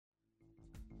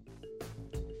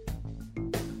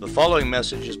The following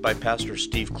message is by Pastor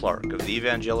Steve Clark of the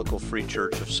Evangelical Free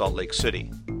Church of Salt Lake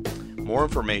City. More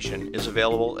information is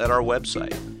available at our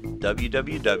website,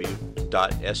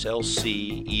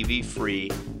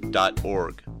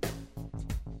 www.slcevfree.org.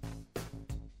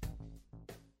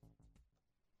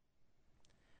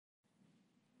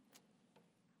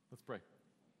 Let's pray.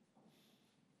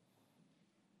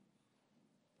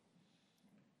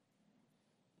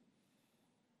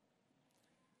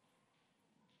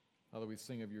 Father, we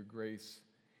sing of your grace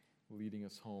leading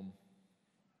us home.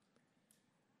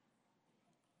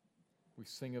 We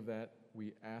sing of that,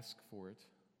 we ask for it,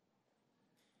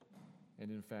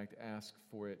 and in fact ask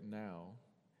for it now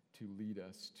to lead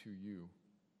us to you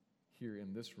here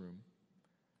in this room.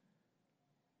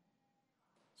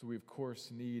 So we of course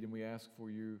need and we ask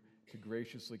for you to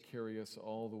graciously carry us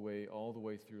all the way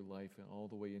through life and all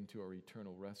the way into our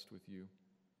eternal rest with you.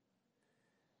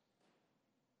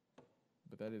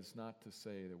 But that is not to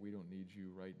say that we don't need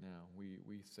you right now.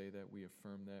 We say that, we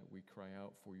affirm that, we cry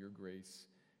out for your grace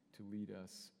to lead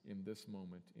us in this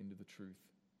moment into the truth.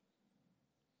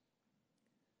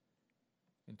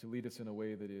 And to lead us in a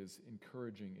way that is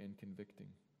encouraging and convicting.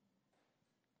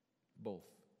 Both.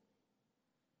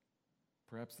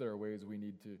 Perhaps there are ways we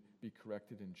need to be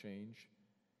corrected and change.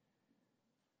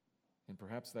 And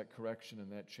perhaps that correction and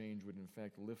that change would in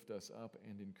fact lift us up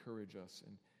and encourage us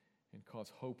and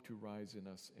cause hope to rise in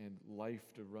us and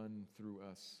life to run through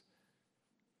us.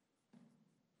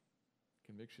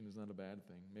 Conviction is not a bad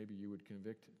thing. Maybe you would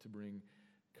convict to bring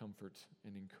comfort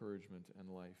and encouragement and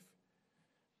life.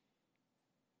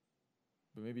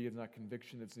 But maybe it's not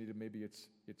conviction that's needed, maybe it's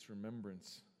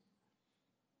remembrance.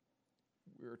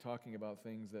 We're talking about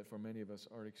things that for many of us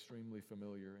are extremely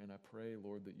familiar, and I pray,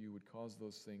 Lord, that you would cause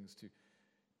those things to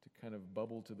kind of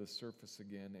bubble to the surface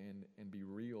again and be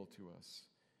real to us.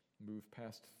 Move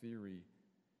past theory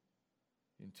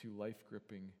into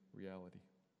life-gripping reality.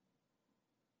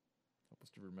 Help us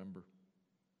to remember.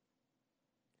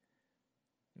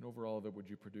 And overall, that would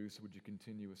you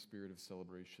continue a spirit of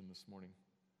celebration this morning?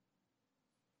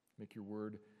 Make your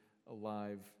word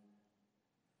alive.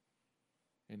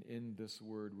 And in this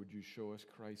word, would you show us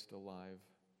Christ alive?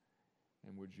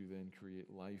 And would you then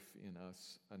create life in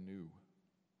us anew?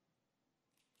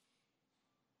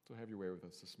 So have your way with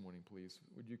us this morning, please.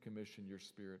 Would you commission your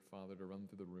Spirit, Father, to run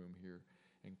through the room here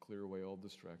and clear away all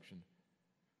distraction,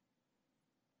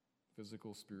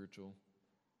 physical, spiritual,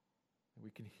 and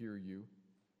we can hear you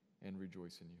and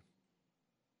rejoice in you.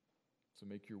 So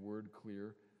make your word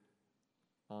clear,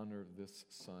 honor this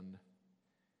Son,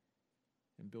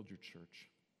 and build your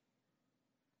church.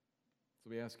 So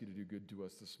we ask you to do good to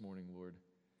us this morning, Lord.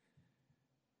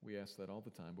 We ask that all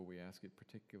the time, but we ask it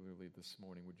particularly this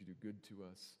morning. Would you do good to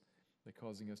us by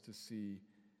causing us to see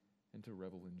and to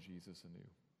revel in Jesus anew?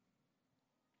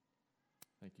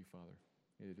 Thank you, Father.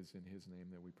 It is in his name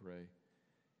that we pray,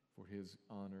 for his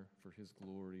honor, for his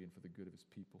glory, and for the good of his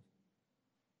people.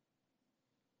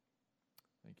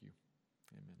 Thank you.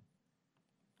 Amen.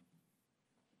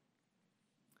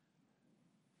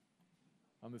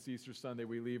 On this Easter Sunday,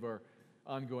 we leave our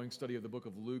ongoing study of the book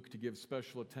of Luke to give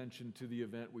special attention to the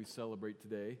event we celebrate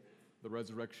today, the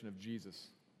resurrection of Jesus.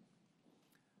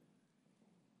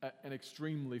 An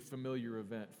extremely familiar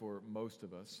event for most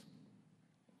of us,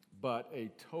 but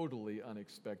a totally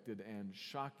unexpected and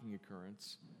shocking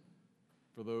occurrence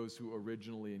for those who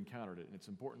originally encountered it. And it's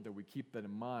important that we keep that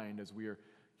in mind as we are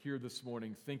here this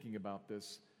morning thinking about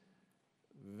this.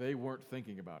 They weren't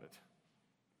thinking about it.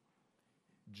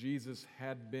 Jesus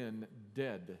had been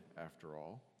dead, after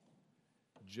all,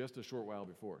 just a short while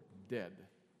before. Dead.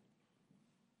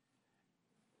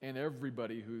 And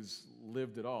everybody who's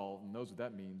lived at all knows what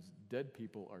that means. Dead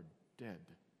people are dead.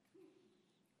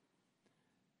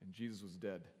 And Jesus was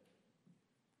dead.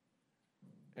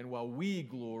 And while we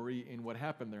glory in what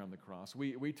happened there on the cross,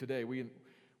 we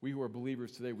who are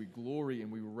believers today, we glory and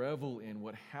we revel in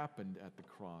what happened at the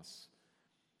cross.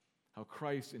 How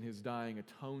Christ in his dying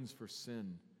atones for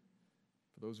sin.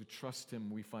 For those who trust him,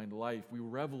 we find life. We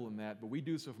revel in that, but we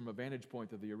do so from a vantage point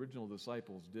that the original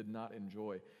disciples did not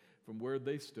enjoy. From where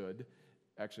they stood,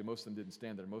 actually most of them didn't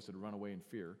stand there, most had run away in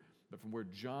fear, but from where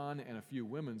John and a few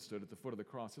women stood at the foot of the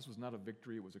cross, this was not a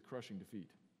victory, it was a crushing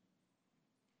defeat.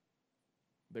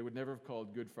 They would never have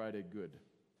called Good Friday good.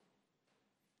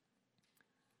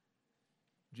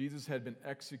 Jesus had been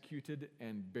executed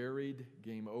and buried,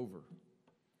 game over.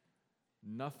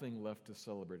 Nothing left to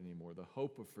celebrate anymore. The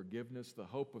hope of forgiveness, the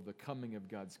hope of the coming of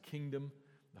God's kingdom,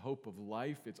 the hope of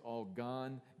life, it's all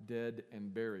gone, dead,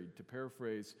 and buried. To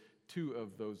paraphrase two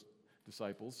of those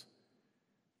disciples,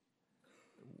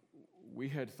 we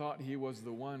had thought he was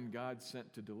the one God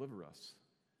sent to deliver us.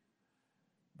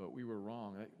 but we were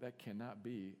wrong. That cannot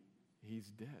be. He's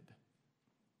dead.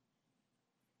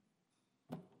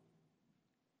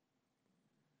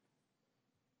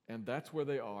 And that's where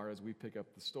they are as we pick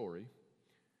up the story,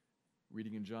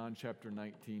 reading in John chapter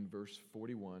 19, verse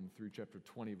 41 through chapter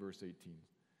 20, verse 18. You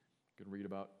can read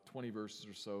about 20 verses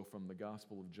or so from the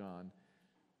Gospel of John,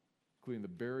 including the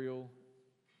burial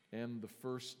and the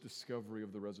first discovery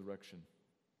of the resurrection.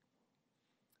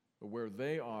 But where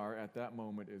they are at that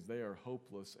moment is they are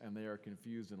hopeless and they are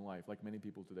confused in life, like many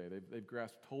people today. They've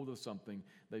grasped hold of something,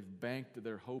 they've banked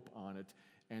their hope on it,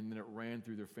 and then it ran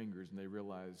through their fingers, and they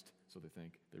realized, so they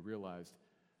think,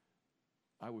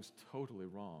 I was totally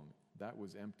wrong. That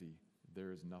was empty.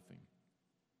 There is nothing.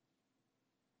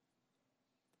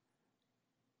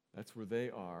 That's where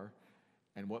they are,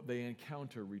 and what they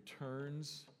encounter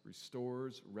returns,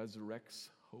 restores, resurrects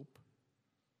hope.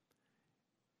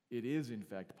 It is, in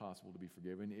fact, possible to be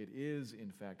forgiven. It is,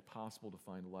 in fact, possible to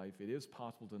find life. It is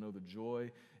possible to know the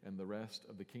joy and the rest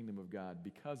of the kingdom of God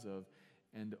because of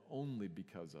and only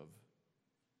because of.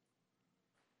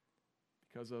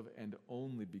 Because of and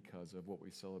only because of what we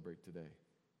celebrate today.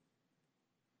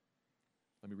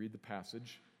 Let me read the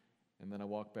passage, and then I'll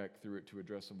walk back through it to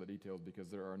address some of the details because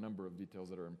there are a number of details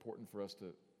that are important for us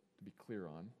to be clear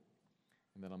on.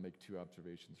 And then I'll make two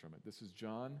observations from it. This is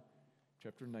John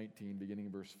chapter 19, beginning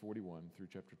in verse 41 through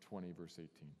chapter 20, verse 18.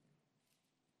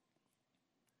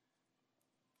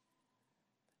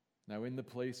 Now in the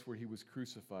place where he was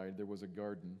crucified there was a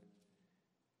garden,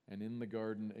 and in the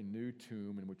garden a new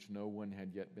tomb in which no one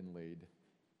had yet been laid.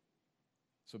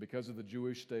 So because of the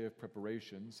Jewish day of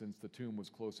preparation, since the tomb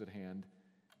was close at hand,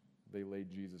 they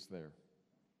laid Jesus there.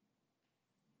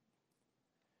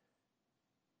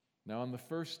 Now on the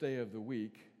first day of the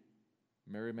week,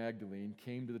 Mary Magdalene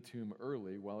came to the tomb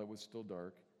early while it was still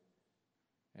dark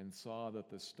and saw that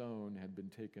the stone had been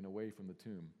taken away from the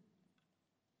tomb.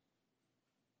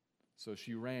 So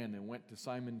she ran and went to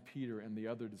Simon Peter and the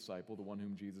other disciple, the one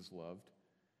whom Jesus loved,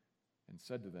 and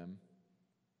said to them,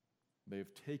 "They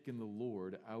have taken the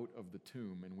Lord out of the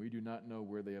tomb, and we do not know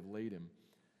where they have laid him."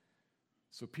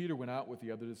 So Peter went out with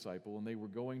the other disciple, and they were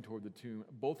going toward the tomb.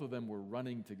 Both of them were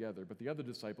running together, but the other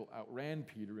disciple outran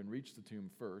Peter and reached the tomb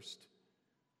first.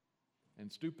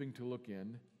 And stooping to look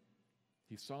in,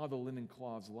 he saw the linen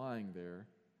cloths lying there,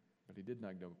 but he did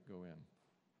not go in.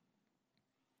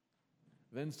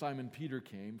 Then Simon Peter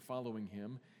came, following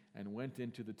him, and went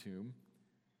into the tomb.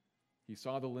 He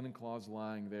saw the linen cloths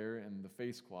lying there and the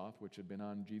face cloth which had been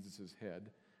on Jesus'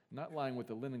 head, not lying with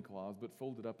the linen cloths, but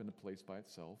folded up in a place by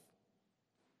itself.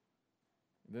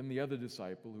 Then the other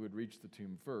disciple, who had reached the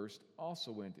tomb first,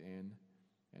 also went in,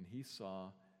 and he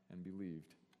saw and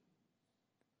believed.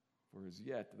 For as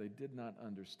yet they did not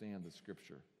understand the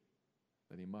scripture,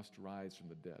 that he must rise from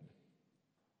the dead.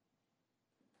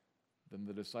 Then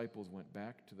the disciples went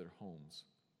back to their homes.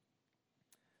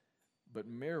 But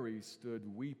Mary stood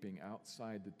weeping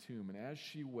outside the tomb, and as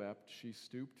she wept, she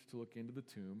stooped to look into the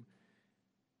tomb,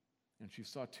 and she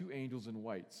saw two angels in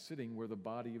white sitting where the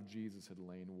body of Jesus had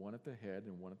lain, one at the head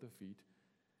and one at the feet.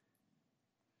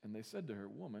 And they said to her,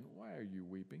 "Woman, why are you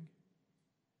weeping?"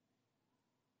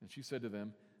 And she said to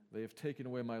them, "They have taken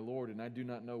away my Lord, and I do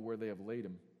not know where they have laid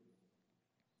him."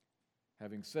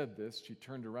 Having said this, she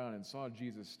turned around and saw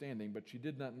Jesus standing, but she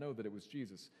did not know that it was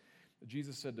Jesus.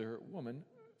 Jesus said to her, "Woman,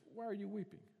 why are you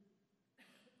weeping?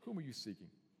 Whom are you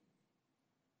seeking?"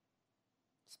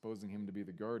 Supposing him to be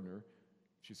the gardener,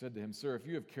 she said to him, "Sir, if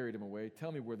you have carried him away,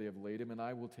 tell me where they have laid him, and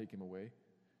I will take him away."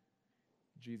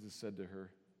 Jesus said to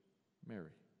her,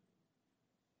 "Mary."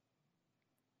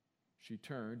 She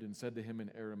turned and said to him in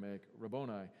Aramaic,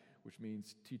 "Rabboni," which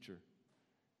means teacher.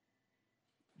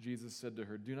 Jesus said to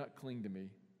her, "Do not cling to me,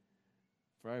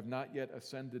 for I have not yet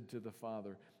ascended to the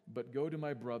Father, but go to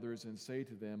my brothers and say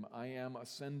to them, I am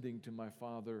ascending to my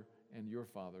Father and your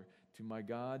Father, to my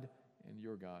God and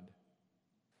your God."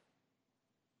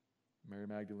 Mary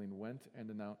Magdalene went and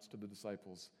announced to the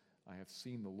disciples, "I have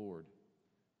seen the Lord,"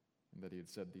 and that he had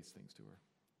said these things to her.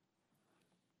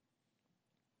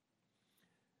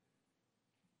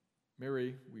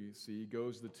 Mary, we see,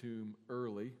 goes to the tomb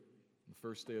early, the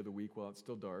first day of the week while it's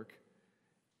still dark.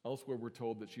 Elsewhere we're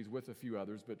told that she's with a few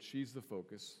others, but she's the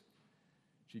focus.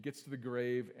 She gets to the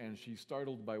grave and she's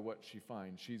startled by what she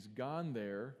finds. She's gone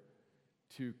there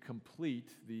to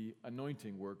complete the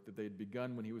anointing work that they'd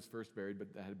begun when he was first buried,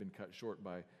 but that had been cut short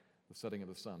by the setting of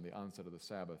the sun, the onset of the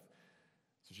Sabbath.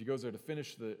 So she goes there to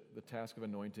finish the task of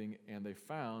anointing, and they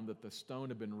found that the stone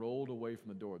had been rolled away from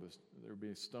the door. There would be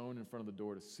a stone in front of the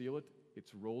door to seal it.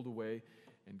 It's rolled away,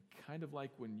 and kind of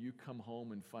like when you come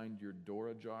home and find your door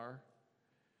ajar,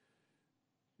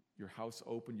 your house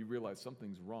open, you realize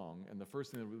something's wrong, and the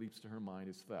first thing that leaps to her mind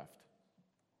is theft.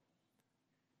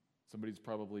 Somebody's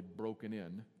probably broken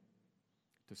in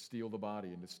to steal the body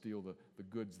and to steal the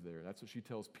goods there. That's what she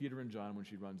tells Peter and John when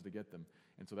she runs to get them.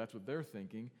 And so that's what they're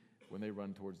thinking when they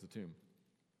run towards the tomb.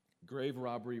 Grave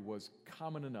robbery was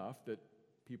common enough that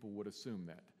people would assume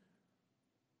that.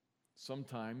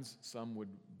 Sometimes some would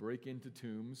break into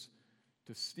tombs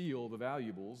to steal the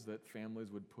valuables that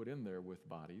families would put in there with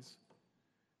bodies,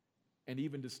 and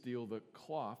even to steal the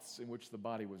cloths in which the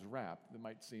body was wrapped. That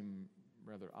might seem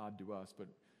rather odd to us, but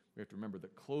we have to remember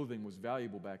that clothing was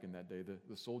valuable back in that day.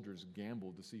 The soldiers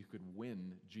gambled to see who could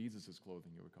win Jesus'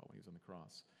 clothing, you recall, when he was on the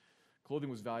cross. Clothing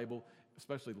was valuable,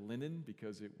 especially linen,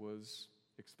 because it was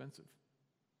expensive.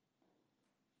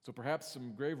 So perhaps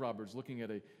some grave robbers looking at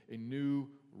a new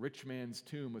rich man's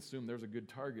tomb assumed there's a good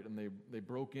target, and they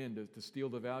broke in to steal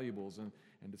the valuables and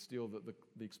to steal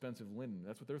the expensive linen.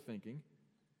 That's what they're thinking.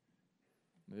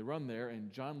 And they run there,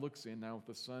 and John looks in. Now with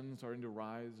the sun starting to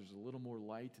rise, there's a little more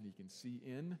light, and he can see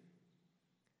in,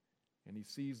 and he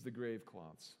sees the grave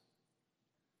cloths.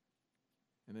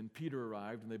 And then Peter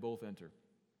arrived, and they both enter.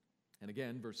 And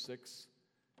again, verse 6,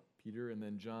 Peter and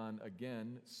then John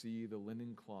again see the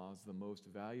linen cloths, the most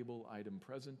valuable item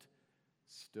present,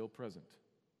 still present.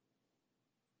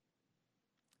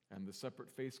 And the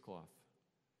separate face cloth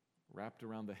wrapped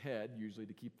around the head, usually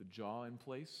to keep the jaw in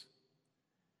place.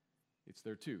 It's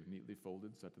there too, neatly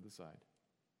folded, set to the side.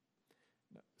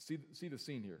 Now, see the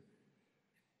scene here.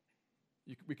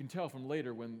 We can tell from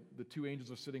later when the two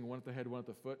angels are sitting, one at the head, one at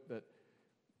the foot, that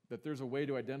there's a way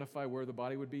to identify where the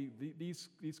body would be. These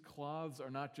cloths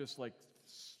are not just like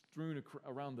strewn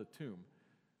around the tomb.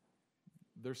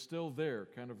 They're still there,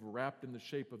 kind of wrapped in the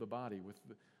shape of the body with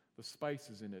the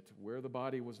spices in it, where the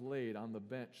body was laid on the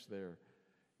bench there.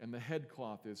 And the head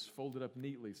cloth is folded up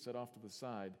neatly, set off to the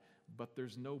side, but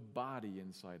there's no body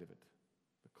inside of it.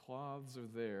 The cloths are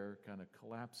there, kind of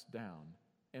collapsed down,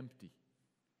 empty.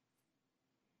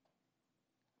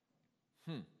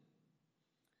 If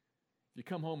you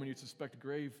come home and you suspect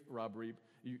grave robbery,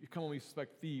 you come home and you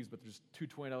suspect thieves, but there's two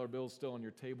 $20 bills still on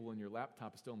your table and your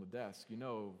laptop is still on the desk, you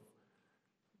know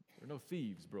there are no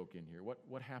thieves broke in here.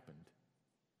 What happened?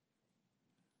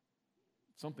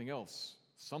 Something else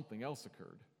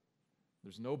occurred.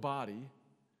 There's no body.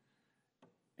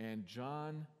 And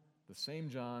John, the same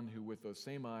John who with those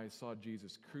same eyes saw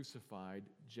Jesus crucified,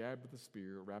 jabbed with a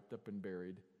spear, wrapped up and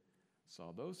buried,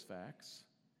 saw those facts.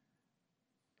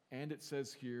 And it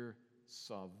says here,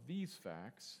 saw these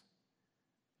facts.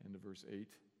 End of verse 8,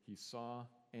 he saw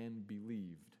and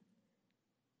believed.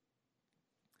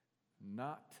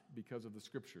 Not because of the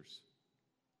Scriptures.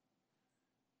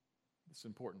 It's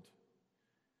important.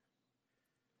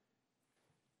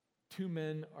 Two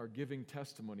men are giving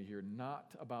testimony here,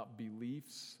 not about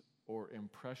beliefs or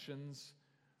impressions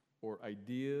or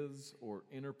ideas or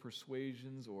inner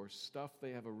persuasions or stuff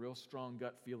they have a real strong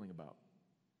gut feeling about.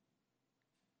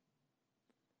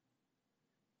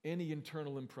 Any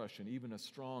internal impression, even a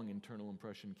strong internal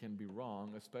impression, can be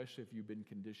wrong, especially if you've been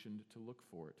conditioned to look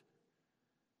for it.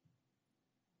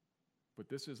 But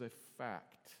this is a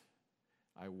fact.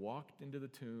 I walked into the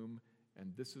tomb,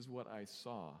 and this is what I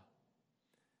saw.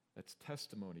 That's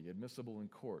testimony, admissible in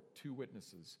court, two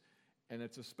witnesses. And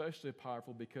it's especially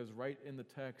powerful because right in the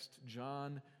text,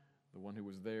 John, the one who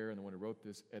was there and the one who wrote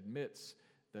this, admits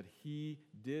that he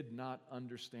did not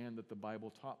understand that the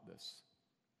Bible taught this.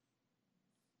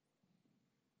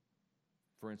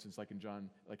 For instance, like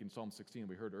in Psalm 16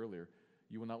 we heard earlier,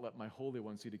 you will not let my Holy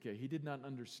One see decay. He did not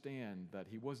understand that.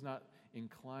 He was not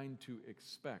inclined to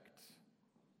expect.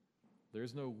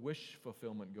 There's no wish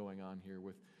fulfillment going on here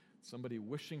with somebody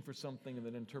wishing for something and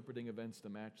then interpreting events to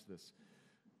match this.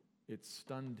 It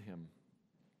stunned him.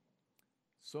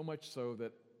 So much so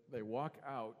that they walk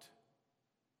out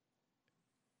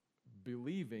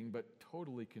believing but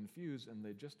totally confused, and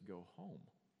they just go home.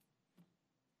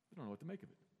 They don't know what to make of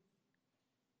it.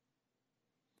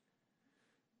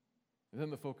 And then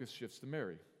the focus shifts to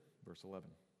Mary, verse 11.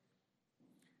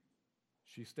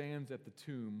 She stands at the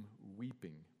tomb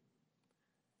weeping.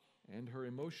 And her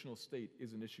emotional state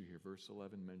is an issue here. Verse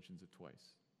 11 mentions it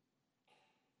twice.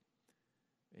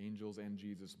 Angels and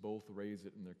Jesus both raise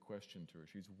it in their question to her.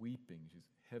 She's weeping. She's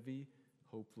heavy,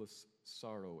 hopeless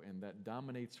sorrow. And that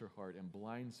dominates her heart and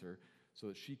blinds her so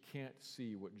that she can't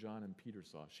see what John and Peter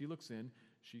saw. She looks in.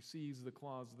 She sees the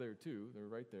cloths there too. They're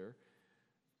right there.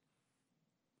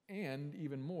 And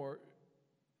even more,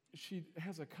 she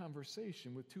has a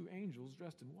conversation with two angels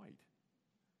dressed in white.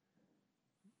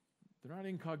 They're not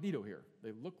incognito here.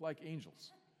 They look like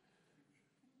angels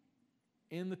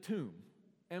in the tomb.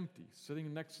 empty,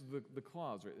 sitting next to the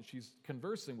cloths, right? And she's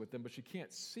conversing with them, but she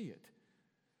can't see it.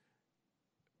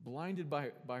 Blinded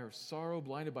by her sorrow,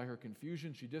 blinded by her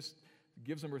confusion, she just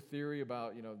gives them her theory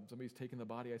about, somebody's taken the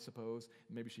body, I suppose.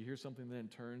 Maybe she hears something, then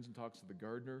turns and talks to the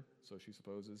gardener, so she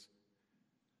supposes.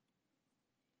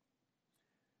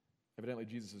 Evidently,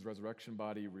 Jesus' resurrection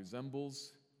body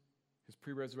resembles his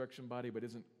pre-resurrection body, but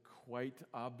isn't quite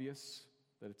obvious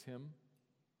that it's him.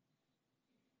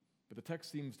 But the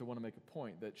text seems to want to make a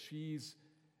point that she's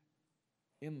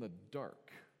in the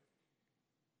dark,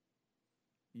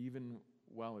 even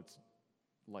while it's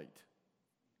light.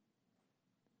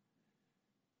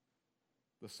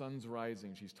 The sun's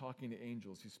rising. She's talking to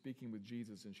angels. She's speaking with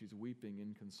Jesus, and she's weeping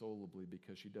inconsolably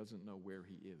because she doesn't know where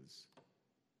he is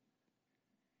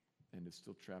and is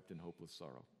still trapped in hopeless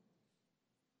sorrow.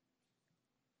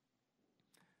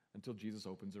 Until Jesus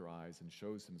opens her eyes and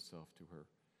shows himself to her,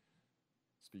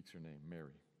 speaks her name,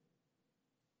 Mary.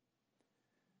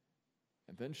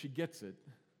 And then she gets it,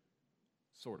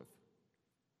 sort of.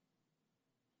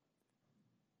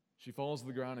 She falls to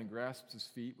the ground and grasps his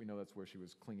feet. We know that's where she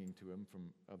was clinging to him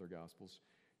from other Gospels.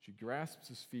 She grasps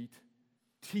his feet.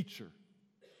 "Teacher,"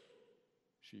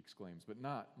 she exclaims, but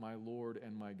not "my Lord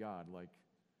and my God," like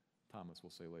Thomas will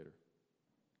say later.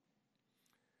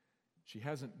 She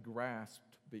hasn't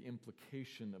grasped the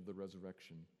implication of the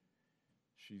resurrection.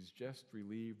 She's just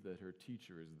relieved that her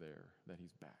teacher is there, that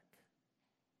he's back.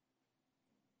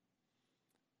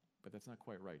 But that's not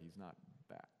quite right. He's not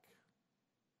back.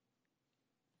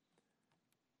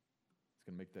 He's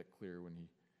going to make that clear when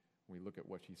we look at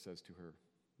what he says to her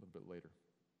a little bit later.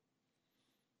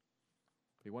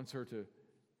 He wants her to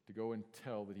go and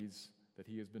tell that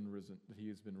he has been risen, that he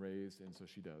has been raised, and so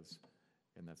she does.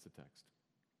 And that's the text.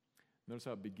 Notice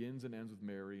how it begins and ends with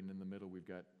Mary, and in the middle we've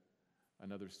got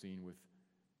another scene with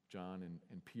John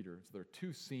and Peter. So there are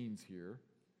two scenes here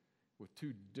with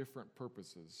two different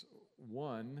purposes.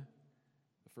 One,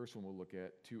 the first one we'll look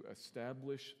at, to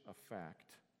establish a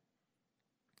fact.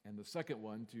 And the second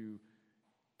one, to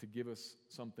give us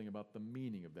something about the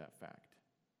meaning of that fact,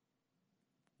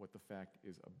 what the fact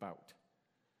is about.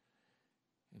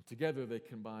 And together they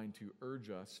combine to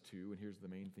urge us to, and here's the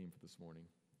main theme for this morning.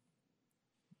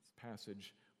 This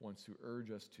passage wants to urge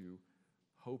us to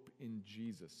hope in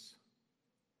Jesus,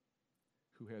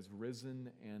 who has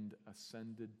risen and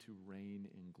ascended to reign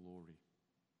in glory.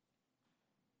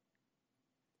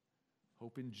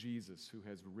 Hope in Jesus, who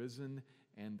has risen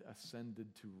and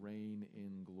ascended to reign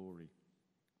in glory.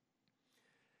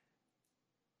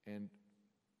 And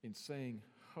in saying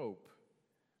hope,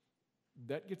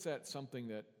 that gets at something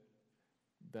that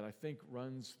I think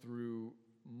runs through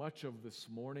much of this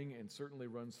morning and certainly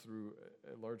runs through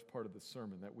a large part of the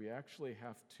sermon, that we actually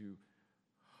have to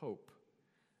hope,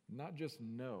 not just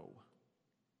know.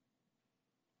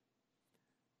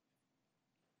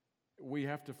 We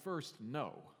have to first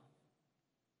know.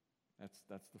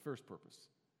 That's the first purpose.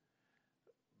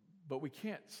 But we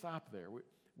can't stop there.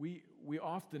 We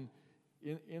often,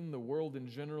 in the world in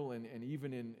general, and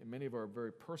even in many of our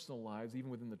very personal lives,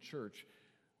 even within the church,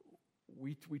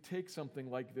 we take something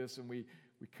like this and we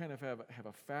kind of have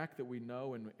a fact that we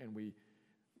know, and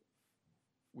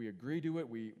we agree to it,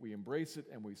 we embrace it,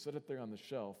 and we set it there on the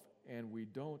shelf, and we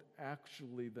don't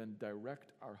actually then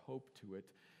direct our hope to it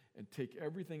and take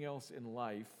everything else in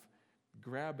life,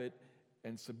 grab it,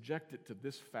 and subject it to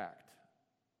this fact.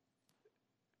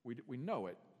 We know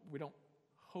it. We don't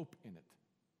hope in it.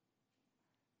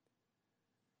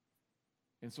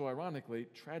 And so ironically,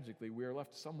 tragically, we are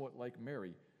left somewhat like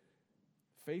Mary,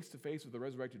 face to face with the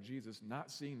resurrected Jesus,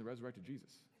 not seeing the resurrected Jesus.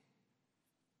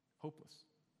 Hopeless.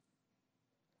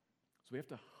 So we have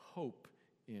to hope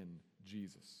in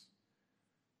Jesus,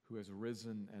 who has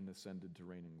risen and ascended to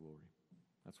reign in glory.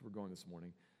 That's where we're going this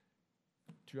morning.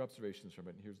 Two observations from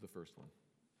it, and here's the first one.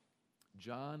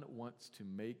 John wants to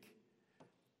make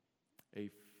a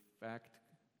fact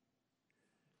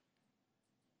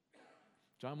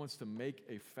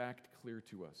clear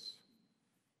to us.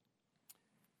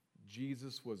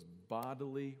 Jesus was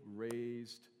bodily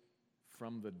raised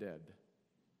from the dead.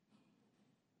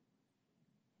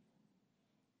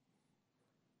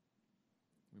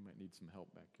 We might need some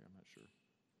help back here, I'm not sure.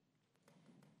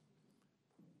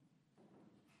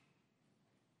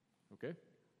 Okay?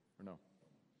 Or no?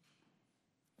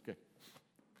 Okay.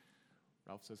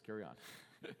 Ralph says carry on.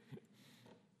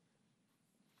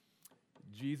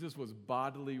 Jesus was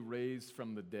bodily raised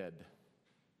from the dead.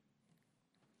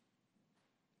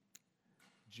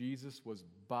 Jesus was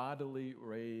bodily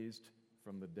raised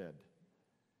from the dead.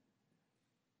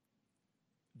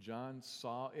 John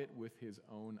saw it with his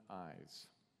own eyes.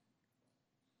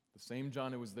 The same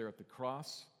John who was there at the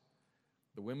cross,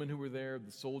 the women who were there,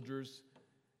 the soldiers,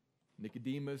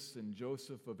 Nicodemus and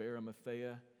Joseph of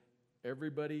Arimathea,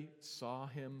 everybody saw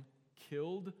him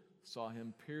killed, saw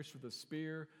him pierced with a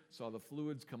spear, saw the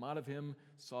fluids come out of him,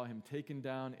 saw him taken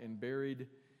down and buried.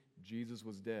 Jesus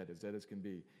was dead as can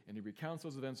be. And he recounts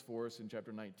those events for us in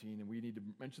chapter 19, and we need to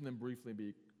mention them briefly and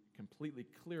be completely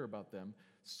clear about them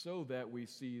so that we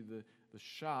see the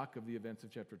shock of the events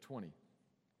of chapter 20.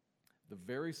 The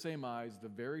very same eyes, the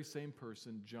very same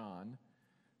person, John,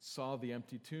 saw the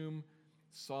empty tomb,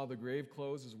 saw the grave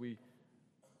clothes as we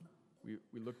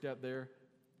looked at there,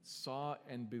 saw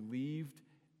and believed,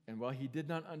 and while he did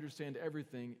not understand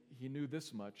everything, he knew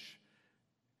this much: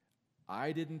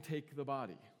 I didn't take the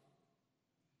body.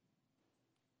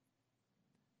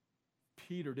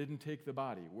 Peter didn't take the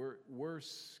body. We're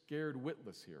scared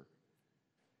witless here.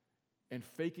 And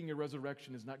faking a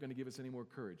resurrection is not going to give us any more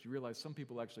courage. You realize some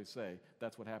people actually say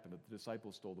that's what happened, that the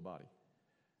disciples stole the body.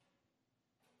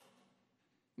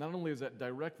 Not only is that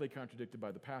directly contradicted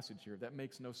by the passage here, that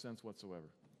makes no sense whatsoever.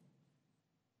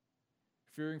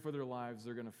 Fearing for their lives,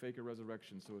 they're going to fake a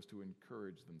resurrection so as to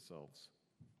encourage themselves.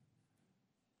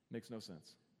 Makes no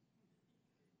sense.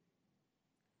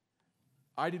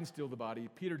 I didn't steal the body.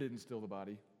 Peter didn't steal the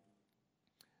body.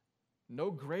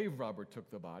 No grave robber took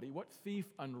the body. What thief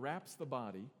unwraps the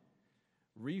body,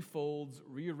 refolds,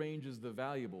 rearranges the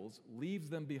valuables, leaves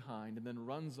them behind, and then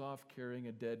runs off carrying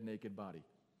a dead, naked body?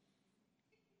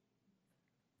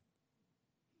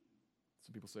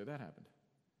 Some people say that happened.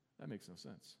 That makes no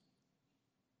sense.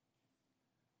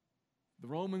 The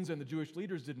Romans and the Jewish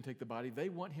leaders didn't take the body. They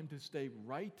want him to stay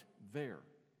right there.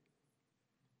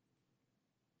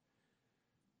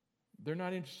 They're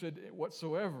not interested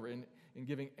whatsoever in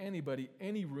giving anybody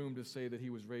any room to say that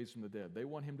he was raised from the dead. They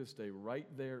want him to stay right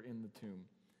there in the tomb.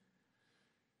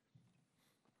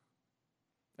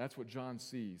 That's what John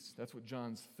sees. That's what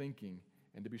John's thinking.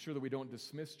 And to be sure that we don't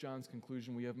dismiss John's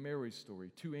conclusion, we have Mary's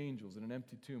story, 2 angels in an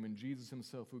empty tomb, and Jesus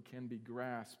himself who can be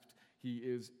grasped. He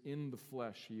is in the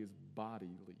flesh. He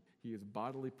is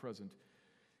bodily present.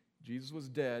 Jesus was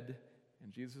dead,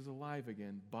 and Jesus is alive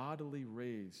again, bodily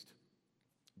raised,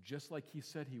 just like he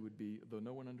said he would be, though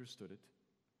no one understood it.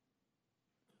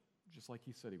 Just like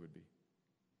he said he would be.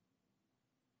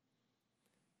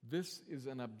 This is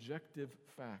an objective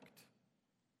fact.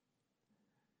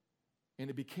 And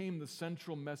it became the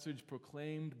central message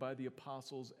proclaimed by the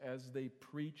apostles as they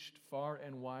preached far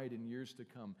and wide in years to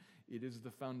come. It is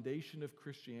the foundation of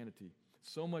Christianity.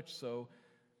 So much so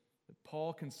that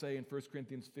Paul can say in 1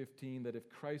 Corinthians 15 that if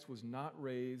Christ was not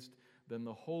raised, then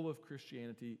the whole of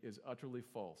Christianity is utterly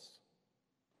false.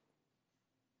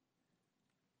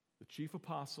 The chief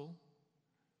apostle,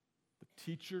 the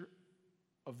teacher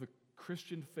of the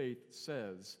Christian faith,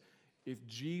 says if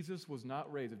Jesus was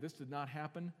not raised, if this did not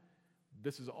happen,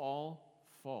 this is all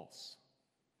false.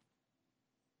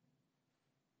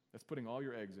 That's putting all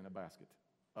your eggs in a basket.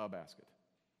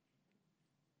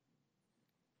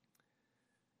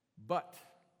 But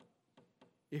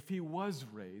if he was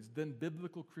raised, then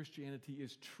biblical Christianity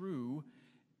is true,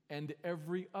 and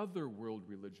every other world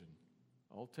religion,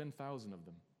 all 10,000 of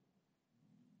them,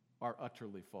 are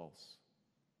utterly false.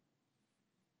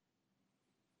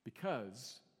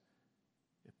 Because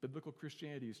if biblical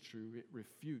Christianity is true, it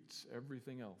refutes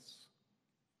everything else.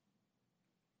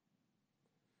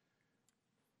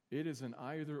 It is an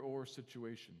either-or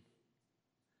situation.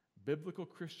 Biblical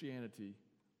Christianity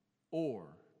or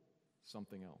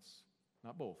something else,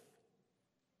 not both.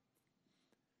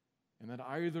 And that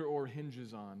either-or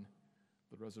hinges on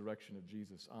the resurrection of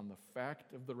Jesus. On the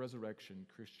fact of the resurrection,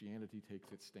 Christianity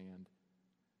takes its stand.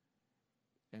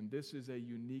 And this is a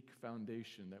unique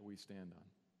foundation that we stand on.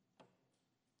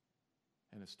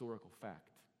 An historical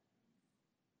fact.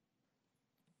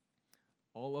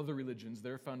 All other religions,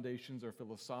 their foundations are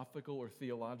philosophical or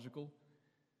theological,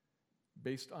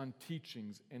 based on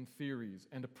teachings and theories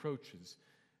and approaches,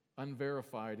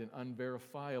 unverified and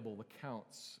unverifiable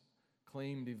accounts,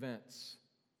 claimed events.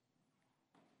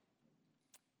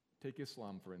 Take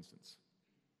Islam, for instance.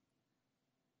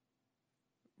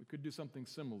 We could do something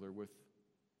similar with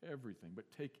everything,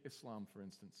 but take Islam, for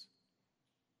instance.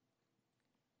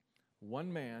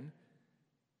 One man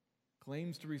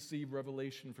claims to receive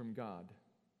revelation from God,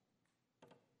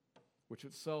 which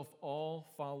itself all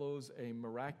follows a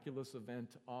miraculous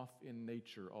event off in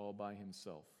nature all by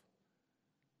himself.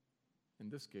 In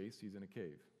this case, he's in a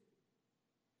cave.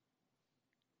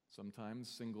 Sometimes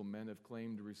single men have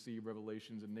claimed to receive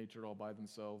revelations in nature all by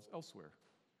themselves elsewhere.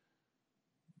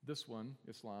 This one,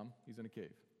 Islam, he's in a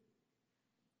cave.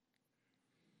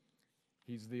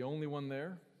 He's the only one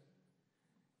there.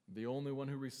 The only one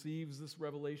who receives this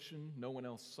revelation, no one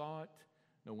else saw it,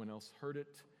 no one else heard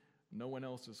it, no one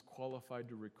else is qualified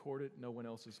to record it, no one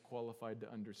else is qualified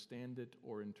to understand it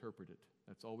or interpret it.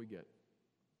 That's all we get.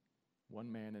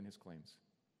 One man and his claims.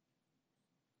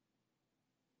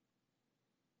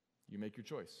 You make your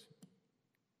choice.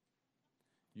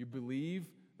 You believe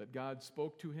that God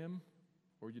spoke to him,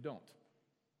 or you don't.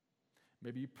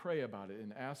 Maybe you pray about it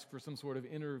and ask for some sort of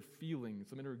inner feeling,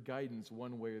 some inner guidance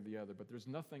one way or the other, but there's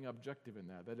nothing objective in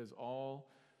that. That is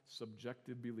all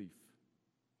subjective belief.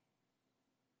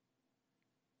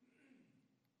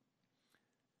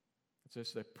 It's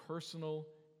just a personal,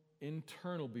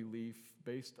 internal belief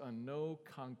based on no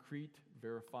concrete,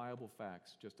 verifiable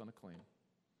facts, just on a claim.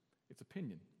 It's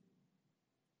opinion.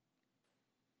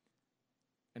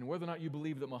 And whether or not you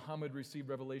believe that Muhammad received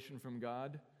revelation from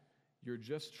God, you're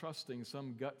just trusting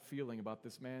some gut feeling about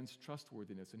this man's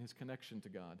trustworthiness and his connection to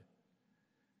God.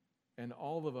 And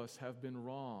all of us have been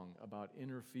wrong about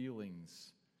inner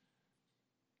feelings,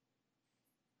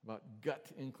 about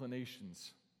gut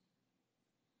inclinations.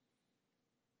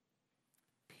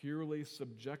 Purely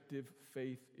subjective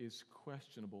faith is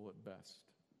questionable at best.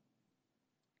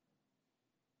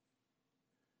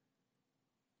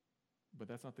 But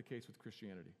that's not the case with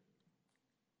Christianity.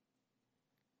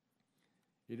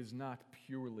 It is not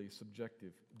purely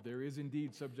subjective. There is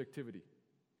indeed subjectivity,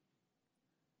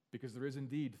 because there is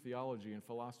indeed theology and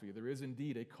philosophy. There is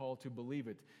indeed a call to believe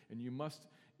it, and you must,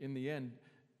 in the end,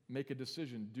 make a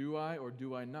decision. Do I or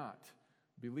do I not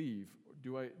believe?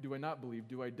 Do I not believe?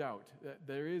 Do I doubt?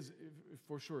 There is,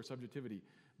 for sure, subjectivity,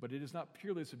 but it is not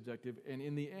purely subjective, and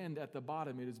in the end, at the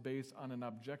bottom, it is based on an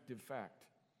objective fact.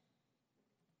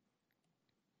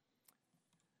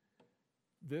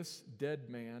 This dead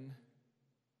man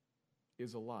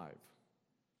is alive.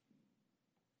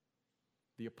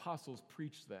 The apostles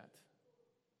preached that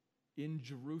in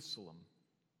Jerusalem,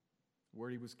 where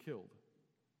he was killed,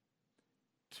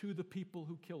 to the people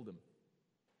who killed him.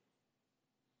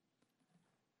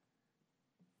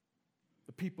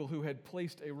 The people who had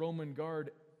placed a Roman guard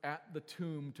at the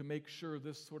tomb to make sure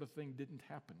this sort of thing didn't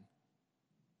happen.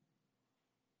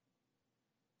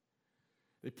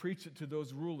 They preached it to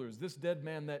those rulers. This dead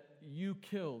man that you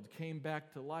killed came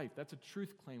back to life. That's a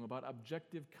truth claim about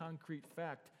objective, concrete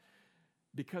fact.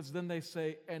 Because then they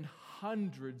say, and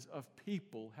hundreds of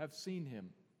people have seen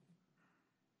him.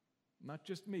 Not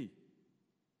just me.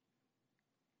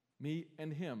 Me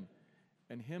and him.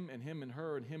 And him and him and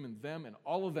her and him and them and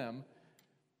all of them.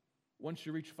 Once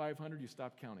you reach 500, you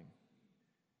stop counting.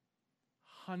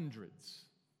 Hundreds.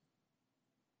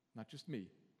 Not just me.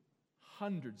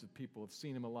 Hundreds of people have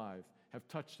seen him alive, have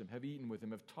touched him, have eaten with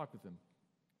him, have talked with him.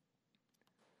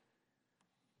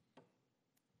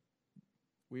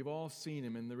 We've all seen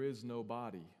him, and there is no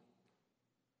body.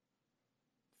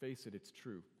 Face it, it's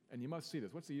true. And you must see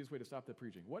this. What's the easiest way to stop that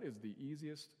preaching? What is the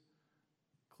easiest,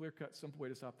 clear-cut, simple way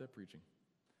to stop that preaching?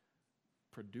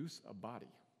 Produce a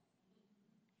body.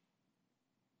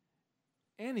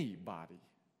 Any body.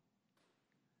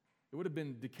 It would have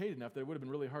been decayed enough that it would have been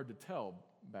really hard to tell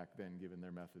back then, given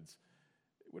their methods.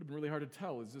 It would have been really hard to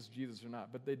tell, is this Jesus or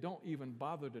not? But they don't even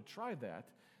bother to try that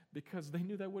because they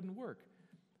knew that wouldn't work.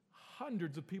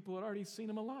 Hundreds of people had already seen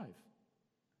him alive.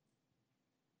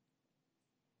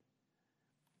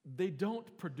 They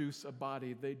don't produce a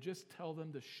body, they just tell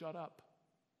them to shut up.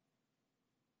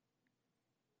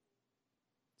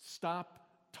 Stop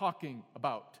talking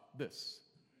about this.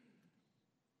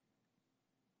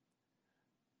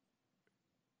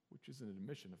 Which is an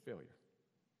admission of failure.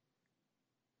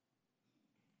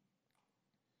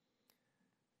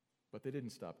 But they didn't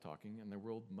stop talking, and the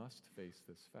world must face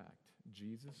this fact.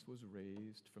 Jesus was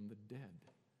raised from the dead.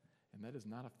 And that is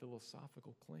not a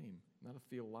philosophical claim, not a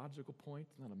theological point,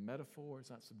 it's not a metaphor, it's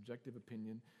not subjective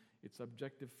opinion. It's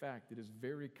objective fact. It is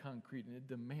very concrete, and it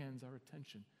demands our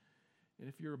attention. And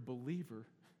if you're a believer,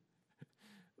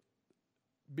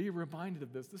 be reminded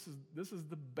of this. This is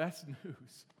the best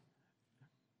news.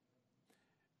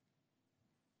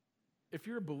 If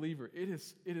you're a believer, it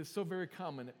is so very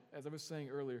common, as I was saying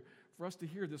earlier, for us to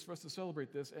hear this, for us to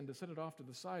celebrate this, and to set it off to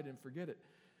the side and forget it.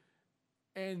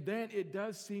 And then it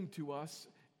does seem to us,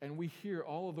 and we hear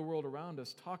all of the world around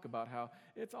us talk about how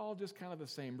it's all just kind of the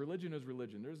same. Religion is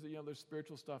religion. There's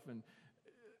spiritual stuff, and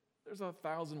there's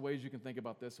 1,000 ways you can think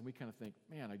about this, and we kind of think,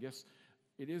 man, I guess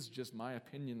it is just my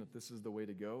opinion that this is the way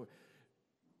to go.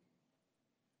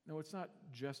 No, it's not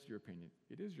just your opinion.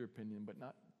 It is your opinion, but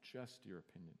not just your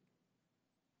opinion.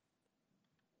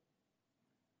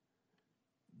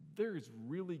 There is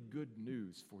really good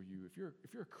news for you. If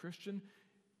you're a Christian,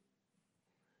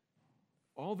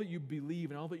 all that you believe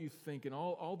and all that you think and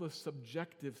all the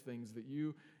subjective things that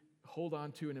you hold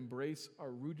on to and embrace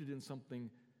are rooted in something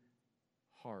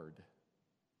hard.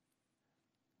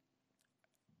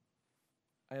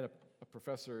 I had a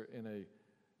professor in a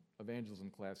evangelism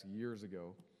class years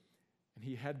ago, and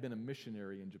he had been a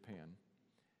missionary in Japan.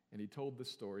 And he told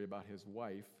this story about his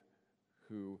wife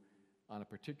who, on a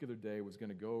particular day, was going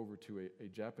to go over to a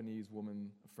Japanese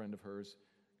woman, a friend of hers,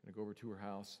 going to go over to her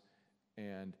house,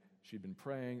 and she'd been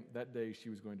praying. That day, she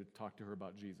was going to talk to her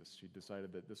about Jesus. She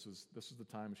decided that this was the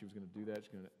time she was going to do that. She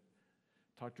was going to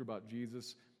talk to her about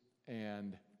Jesus.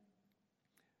 And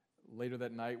later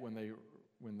that night, when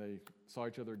they saw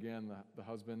each other again, the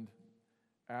husband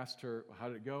asked her, how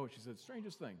did it go? And she said,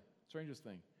 strangest thing.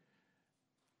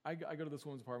 I go to this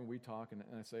woman's apartment, we talk, and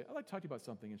I say, I'd like to talk to you about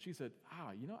something. And she said,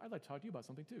 I'd like to talk to you about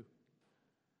something too.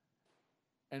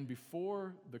 And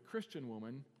before the Christian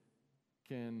woman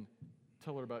can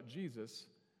tell her about Jesus,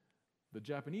 the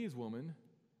Japanese woman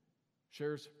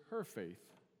shares her faith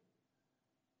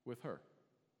with her.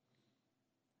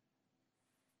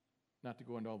 Not to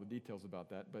go into all the details about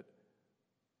that, but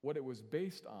what it was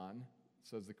based on,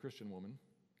 says the Christian woman,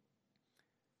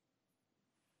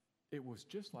 it was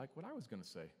just like what I was going to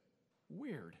say.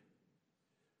 Weird.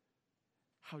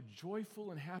 How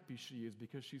joyful and happy she is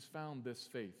because she's found this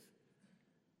faith.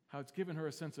 How it's given her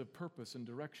a sense of purpose and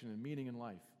direction and meaning in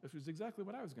life. This was exactly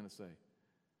what I was going to say.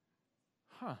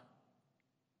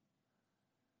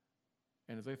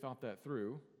 And as they thought that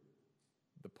through,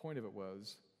 the point of it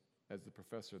was, as the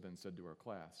professor then said to our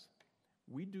class,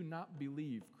 we do not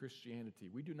believe Christianity.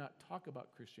 We do not talk about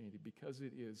Christianity because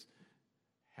it is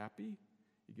happy,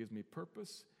 it gives me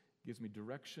purpose, it gives me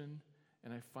direction,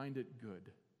 and I find it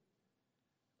good.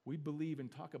 We believe and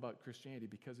talk about Christianity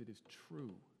because it is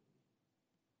true.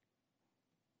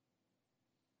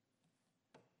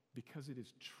 Because it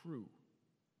is true.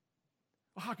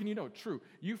 Well, how can you know? True.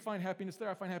 You find happiness there,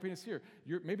 I find happiness here.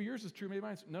 Maybe yours is true, maybe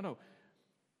mine's. No.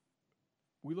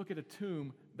 We look at a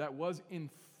tomb that was in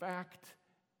fact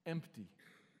empty.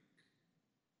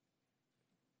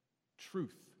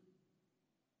 Truth.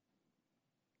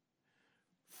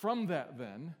 From that,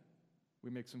 then, we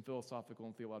make some philosophical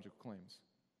and theological claims.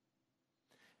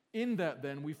 In that,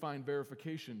 then, we find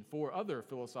verification for other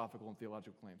philosophical and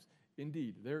theological claims.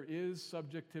 Indeed, there is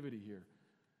subjectivity here.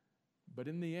 But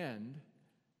in the end,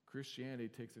 Christianity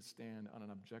takes its stand on an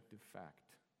objective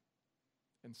fact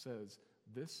and says,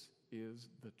 this is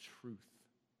the truth.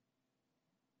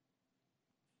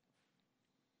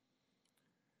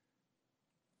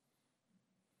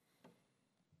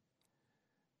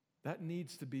 That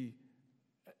needs to be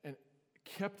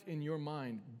kept in your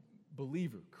mind,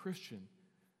 believer, Christian.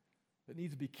 That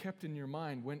needs to be kept in your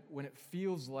mind when it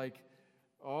feels like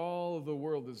all of the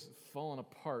world is falling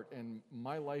apart, and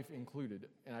my life included,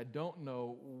 and I don't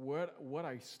know what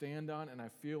I stand on, and I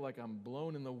feel like I'm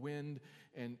blown in the wind,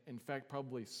 and in fact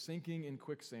probably sinking in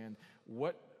quicksand.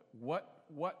 What?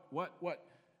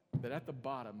 That at the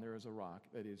bottom there is a rock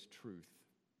that is truth.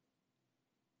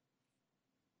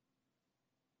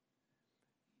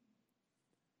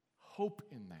 Hope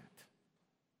in that.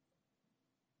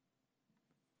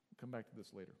 We'll come back to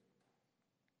this later.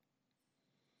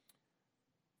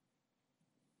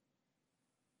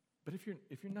 But if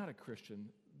you're not a Christian,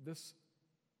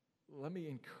 let me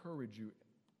encourage you,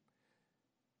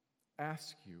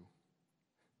 ask you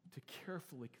to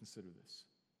carefully consider this.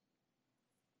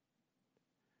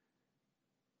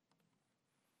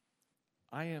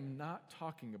 I am not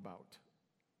talking about,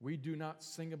 we do not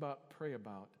sing about, pray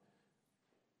about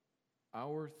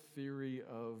our theory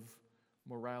of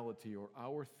morality or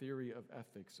our theory of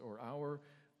ethics or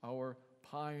our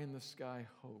pie-in-the-sky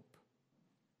hope.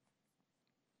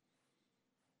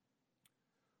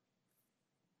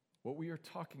 What we are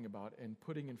talking about and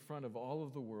putting in front of all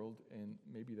of the world, and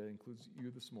maybe that includes you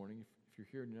this morning, if you're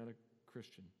here and you're not a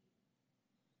Christian,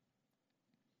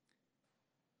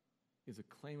 is a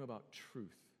claim about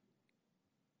truth.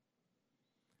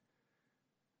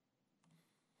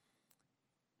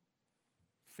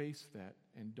 Face that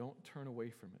and don't turn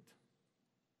away from it.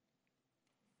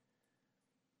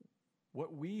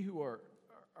 What we who are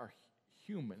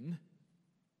human,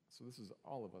 so this is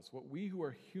all of us, what we who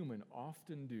are human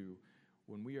often do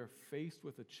when we are faced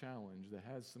with a challenge that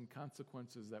has some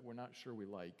consequences that we're not sure we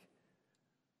like,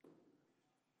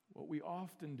 what we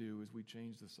often do is we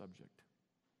change the subject.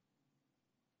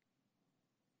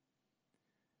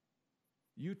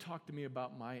 You talk to me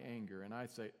about my anger, and I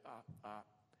say,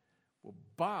 well,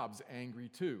 Bob's angry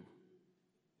too.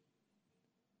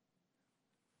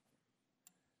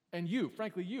 And you,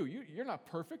 frankly, you're not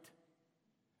perfect.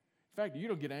 In fact, you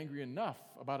don't get angry enough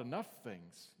about enough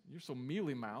things. You're so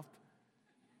mealy-mouthed.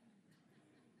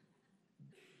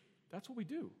 That's what we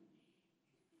do.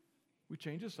 We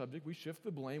change the subject, we shift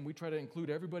the blame, we try to include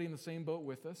everybody in the same boat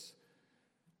with us.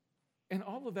 And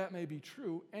all of that may be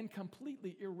true and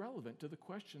completely irrelevant to the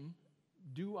question,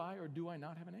 do I or do I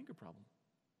not have an anger problem?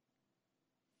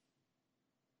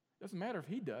 Doesn't matter if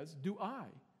he does, do I?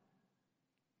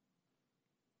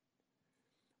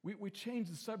 We change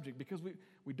the subject because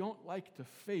we don't like to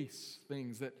face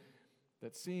things that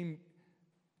seem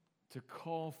to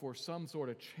call for some sort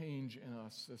of change in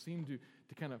us, that seem to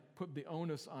kind of put the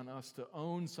onus on us to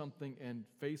own something and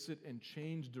face it and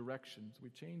change directions. We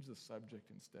change the subject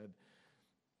instead.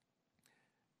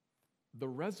 The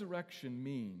resurrection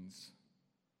means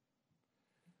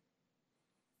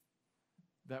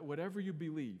that whatever you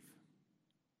believe,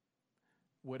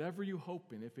 whatever you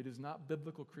hope in, if it is not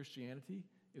biblical Christianity,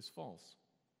 is false.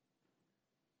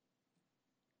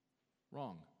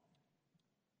 Wrong.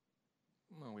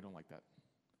 No, we don't like that.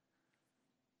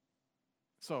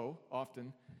 So,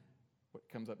 often, what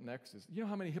comes up next is, you know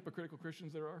how many hypocritical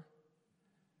Christians there are?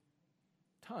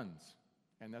 Tons.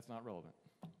 And that's not relevant.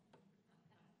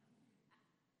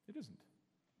 It isn't.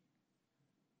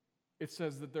 It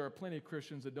says that there are plenty of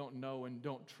Christians that don't know and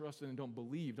don't trust and don't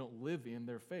believe, don't live in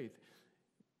their faith.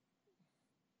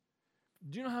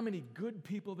 Do you know how many good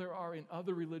people there are in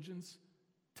other religions?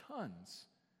 Tons.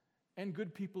 And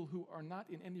good people who are not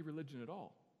in any religion at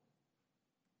all.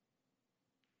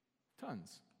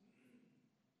 Tons.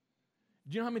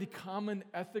 Do you know how many common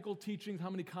ethical teachings, how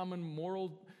many common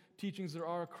moral teachings there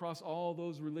are across all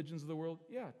those religions of the world?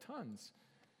 Yeah, tons.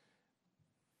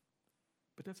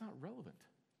 But that's not relevant.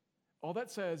 All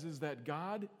that says is that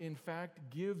God, in fact,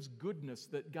 gives goodness,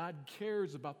 that God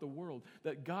cares about the world,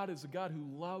 that God is a God who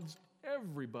loves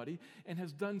everybody and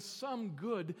has done some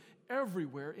good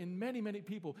everywhere in many, many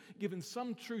people, given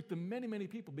some truth to many, many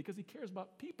people because he cares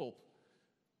about people.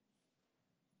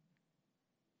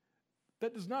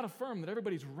 That does not affirm that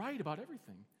everybody's right about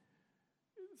everything.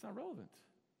 It's not relevant.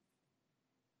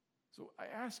 So I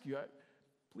ask you,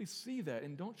 please see that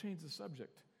and don't change the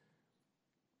subject.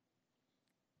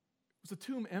 Was the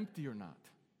tomb empty or not?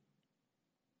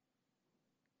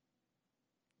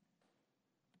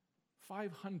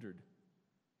 500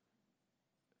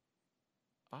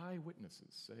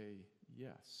 eyewitnesses say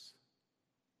yes.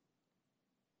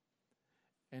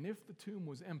 And if the tomb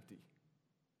was empty,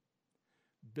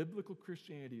 biblical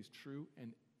Christianity is true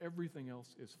and everything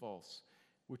else is false,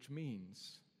 which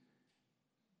means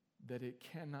that it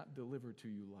cannot deliver to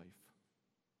you life.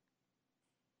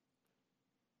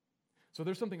 So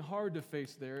there's something hard to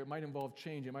face there. It might involve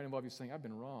change. It might involve you saying, I've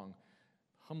been wrong.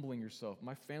 Humbling yourself.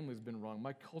 My family's been wrong.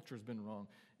 My culture's been wrong.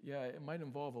 Yeah, it might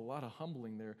involve a lot of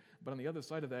humbling there. But on the other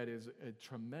side of that is a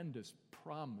tremendous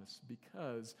promise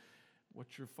because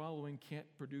what you're following can't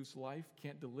produce life,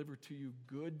 can't deliver to you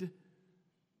good.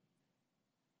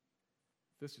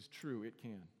 If this is true, it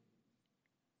can.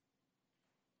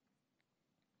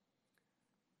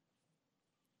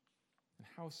 And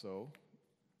how so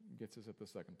gets us at the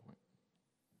second point.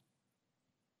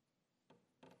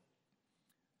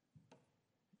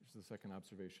 Here's the second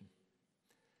observation.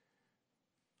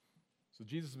 So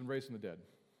Jesus has been raised from the dead,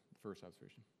 the first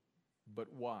observation. But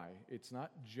why? It's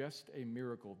not just a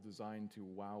miracle designed to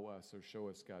wow us or show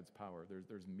us God's power.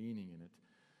 There's meaning in it.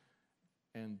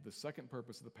 And the second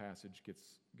purpose of the passage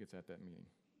gets at that meaning.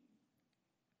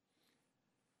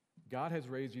 God has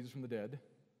raised Jesus from the dead,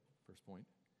 first point,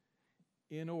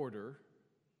 in order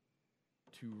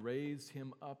to raise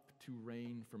him up to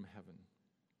reign from heaven.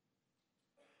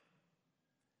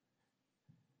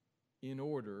 In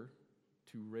order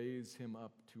to raise him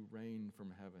up to reign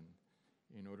from heaven,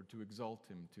 in order to exalt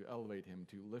him, to elevate him,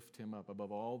 to lift him up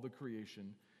above all the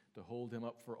creation, to hold him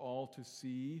up for all to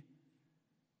see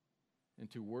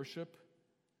and to worship,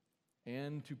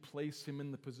 and to place him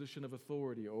in the position of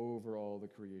authority over all the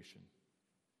creation.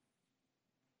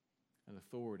 An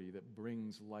authority that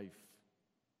brings life.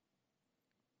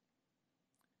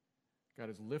 God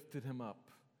has lifted him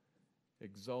up,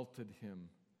 exalted him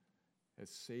as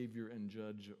Savior and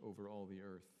Judge over all the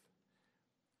earth.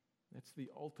 That's the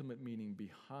ultimate meaning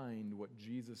behind what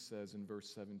Jesus says in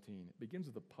verse 17. It begins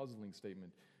with a puzzling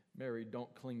statement, Mary,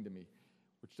 don't cling to me,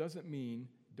 which doesn't mean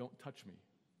don't touch me.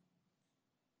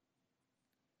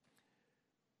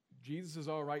 Jesus is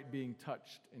all right being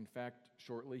touched. In fact,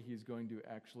 shortly he's going to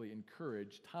actually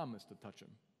encourage Thomas to touch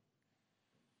him.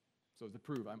 So to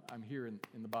prove, I'm here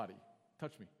in the body.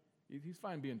 Touch me. He's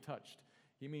fine being touched.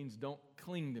 He means don't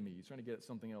cling to me. He's trying to get at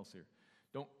something else here.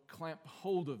 Don't clamp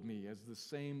hold of me as the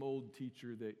same old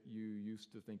teacher that you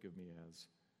used to think of me as.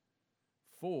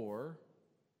 For,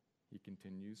 he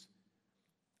continues,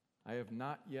 I have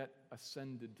not yet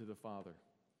ascended to the Father.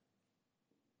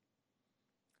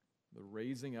 The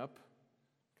raising up,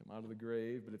 come out of the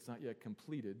grave, but it's not yet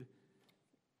completed.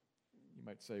 You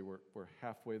might say we're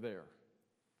halfway there.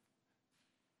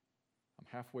 I'm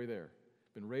halfway there.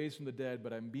 Been raised from the dead,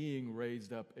 but I'm being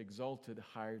raised up, exalted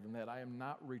higher than that. I am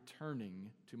not returning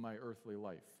to my earthly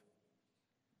life.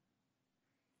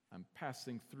 I'm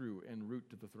passing through en route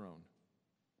to the throne.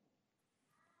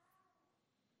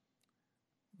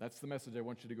 That's the message I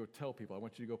want you to go tell people. I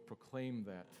want you to go proclaim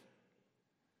that.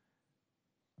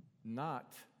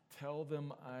 Not tell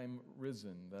them I'm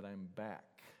risen, that I'm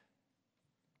back,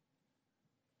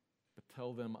 but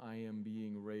tell them I am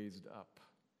being raised up.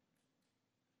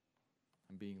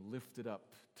 I'm being lifted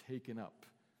up, taken up,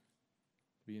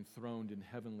 being throned in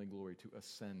heavenly glory to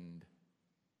ascend.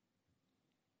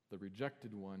 The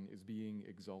rejected one is being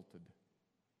exalted.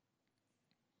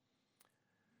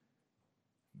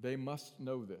 They must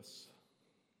know this.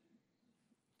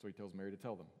 So he tells Mary to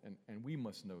tell them. And we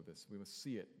must know this. We must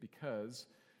see it, because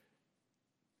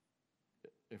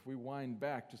if we wind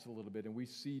back just a little bit and we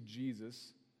see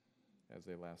Jesus, as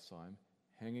they last saw him,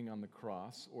 hanging on the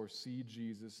cross, or see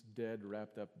Jesus dead,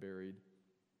 wrapped up, buried,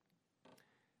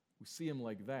 we see him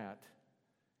like that,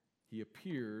 he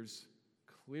appears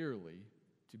clearly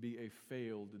to be a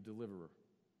failed deliverer,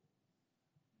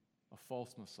 a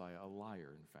false Messiah, a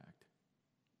liar, in fact.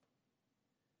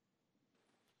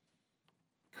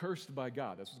 Cursed by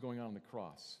God. That's what's going on the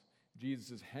cross.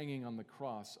 Jesus is hanging on the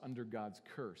cross under God's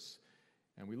curse.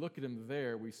 And we look at him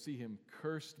there, we see him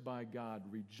cursed by God,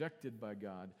 rejected by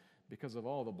God, because of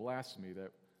all the blasphemy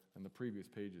that in the previous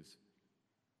pages.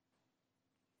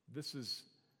 This is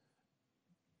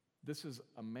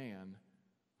a man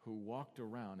who walked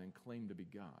around and claimed to be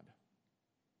God.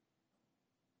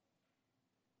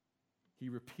 He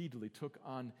repeatedly took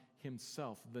on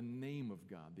himself the name of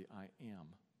God, the I am.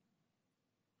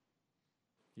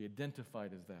 He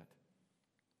identified as that.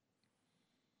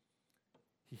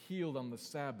 He healed on the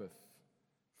Sabbath,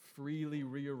 freely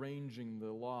rearranging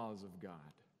the laws of God.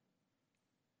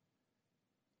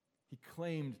 He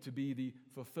claimed to be the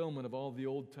fulfillment of all the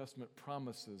Old Testament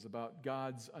promises about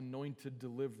God's anointed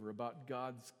deliverer, about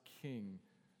God's king,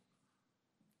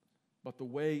 about the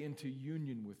way into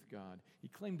union with God. He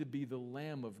claimed to be the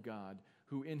Lamb of God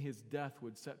who in his death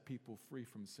would set people free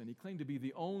from sin. He claimed to be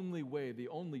the only way, the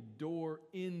only door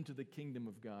into the kingdom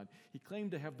of God. He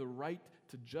claimed to have the right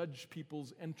to judge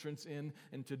people's entrance in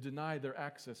and to deny their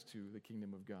access to the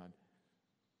kingdom of God.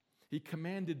 He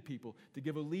commanded people to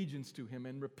give allegiance to him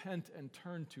and repent and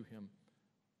turn to him,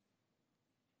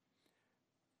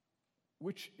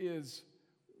 which is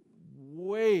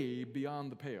way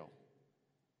beyond the pale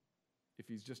if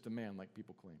he's just a man like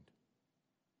people claimed.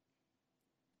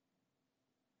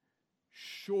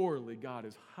 Surely God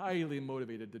is highly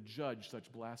motivated to judge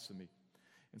such blasphemy.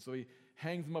 And so he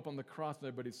hangs him up on the cross and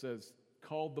everybody says,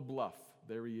 called the bluff.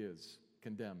 There he is,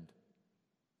 condemned.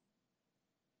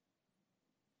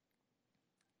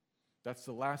 That's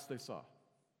the last they saw.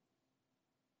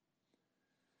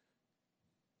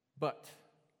 But,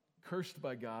 cursed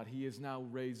by God, he is now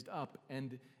raised up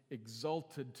and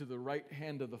exalted to the right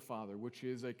hand of the Father, which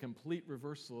is a complete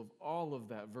reversal of all of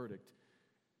that verdict.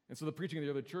 And so the preaching of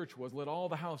the early church was, let all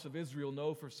the house of Israel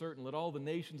know for certain, let all the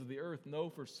nations of the earth know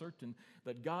for certain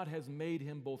that God has made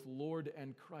him both Lord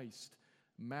and Christ,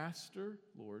 Master,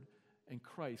 Lord, and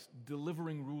Christ,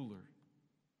 delivering ruler.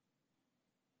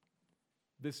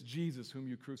 This Jesus whom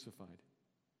you crucified.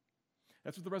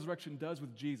 That's what the resurrection does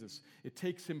with Jesus. It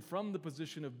takes him from the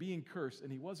position of being cursed,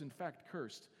 and he was in fact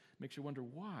cursed. Makes you wonder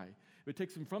why. It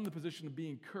takes him from the position of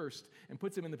being cursed and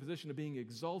puts him in the position of being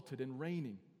exalted and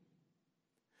reigning.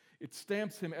 It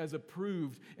stamps him as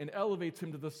approved and elevates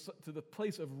him to the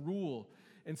place of rule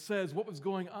and says what was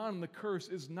going on in the curse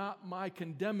is not my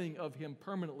condemning of him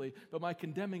permanently, but my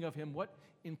condemning of him, what?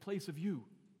 In place of you.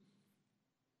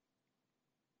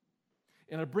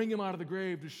 And I bring him out of the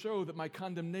grave to show that my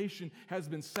condemnation has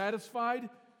been satisfied.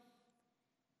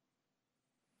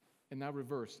 And now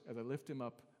reverse, as I lift him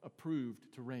up,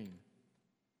 approved to reign.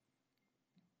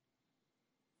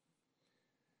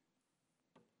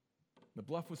 The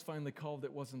bluff was finally called.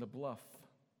 It wasn't a bluff.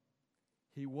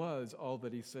 He was all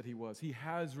that he said he was. He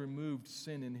has removed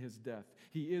sin in his death.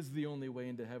 He is the only way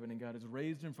into heaven, and God has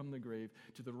raised him from the grave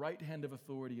to the right hand of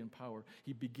authority and power.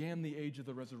 He began the age of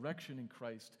the resurrection in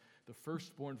Christ, the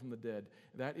firstborn from the dead,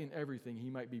 that in everything he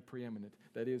might be preeminent.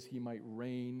 That is, he might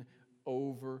reign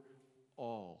over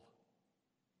all.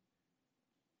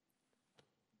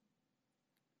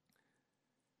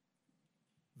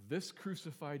 This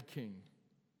crucified king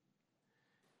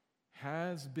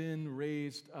has been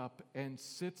raised up and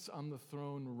sits on the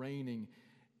throne reigning,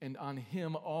 and on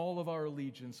him all of our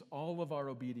allegiance, all of our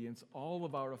obedience, all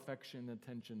of our affection and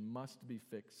attention must be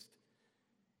fixed.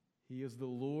 He is the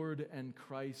Lord and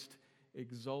Christ,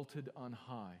 exalted on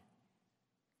high.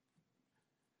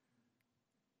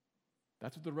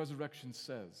 That's what the resurrection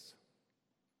says.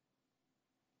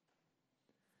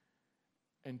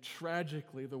 And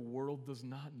tragically, the world does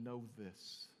not know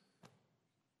this.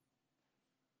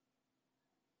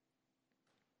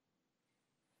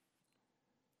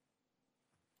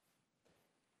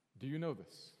 Do you know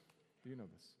this? Do you know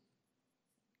this?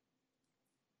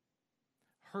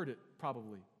 Heard it,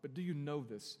 probably, but do you know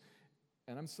this?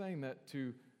 And I'm saying that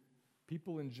to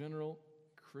people in general,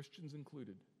 Christians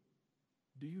included.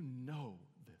 Do you know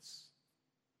this?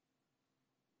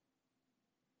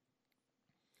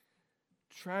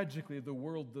 Tragically, the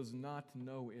world does not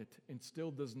know it and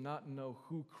still does not know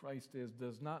who Christ is,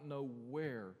 does not know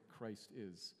where Christ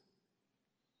is,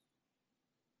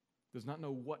 does not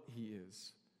know what he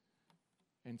is,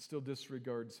 and still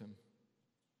disregards him.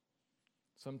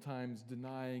 Sometimes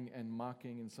denying and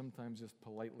mocking, and sometimes just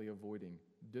politely avoiding,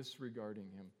 disregarding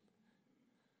him.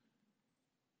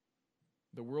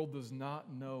 The world does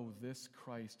not know this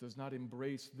Christ, does not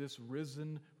embrace this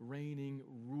risen, reigning,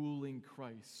 ruling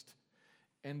Christ.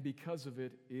 And because of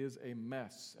it is a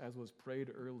mess, as was prayed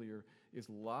earlier, is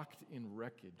locked in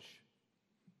wreckage.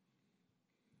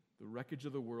 The wreckage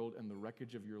of the world and the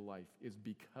wreckage of your life is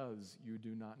because you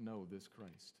do not know this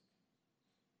Christ.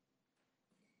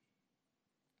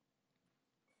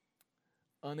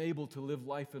 Unable to live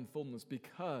life in fullness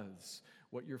because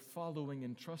what you're following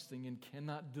and trusting in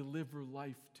cannot deliver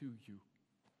life to you.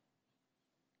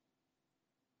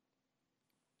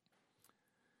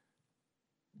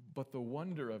 But the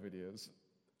wonder of it is,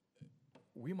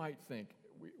 we might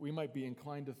be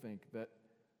inclined to think that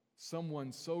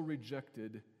someone so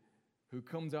rejected who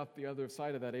comes out the other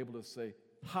side of that able to say,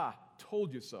 "Ha,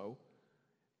 told you so,"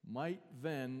 might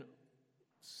then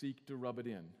seek to rub it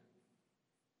in.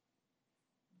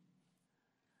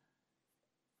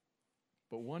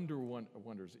 But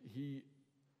wonders,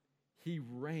 he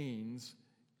reigns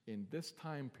in this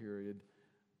time period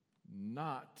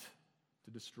not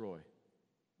to destroy.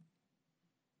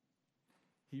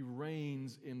 He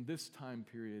reigns in this time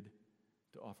period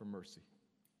to offer mercy.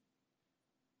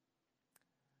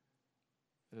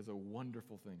 That is a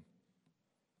wonderful thing.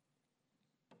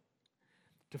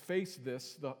 To face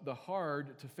this,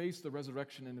 to face the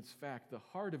resurrection and its fact, the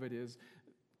heart of it is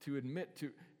to admit,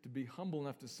 to be humble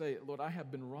enough to say, "Lord, I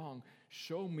have been wrong.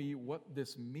 Show me what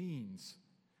this means."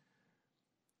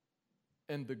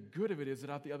 And the good of it is that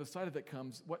out the other side of that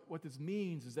comes, what this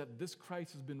means is that this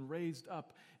Christ has been raised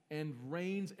up and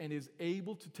reigns and is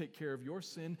able to take care of your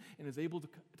sin and is able to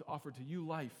offer to you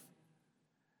life.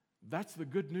 That's the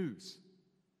good news.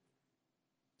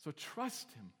 So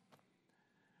trust him.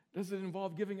 Does it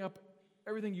involve giving up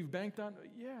everything you've banked on?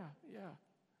 Yeah,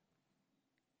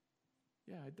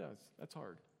 it does. That's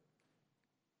hard.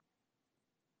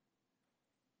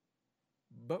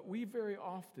 But we very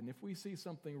often, if we see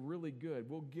something really good,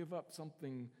 we'll give up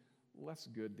something less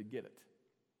good to get it.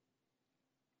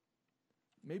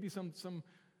 Maybe some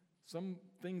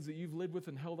things that you've lived with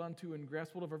and held on to and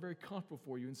grasped hold of are very comfortable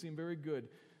for you and seem very good.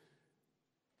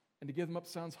 And to give them up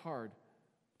sounds hard.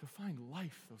 To find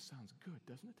life, though, sounds good,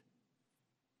 doesn't it?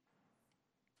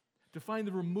 To find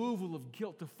the removal of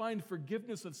guilt, to find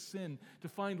forgiveness of sin, to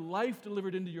find life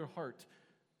delivered into your heart.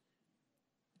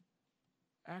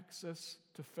 Access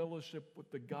to fellowship with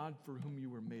the God for whom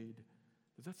you were made.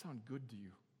 Does that sound good to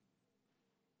you?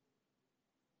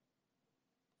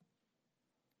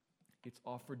 It's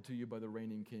offered to you by the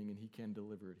reigning King, and he can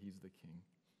deliver it. He's the King.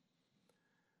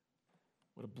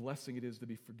 What a blessing it is to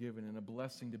be forgiven, and a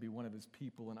blessing to be one of his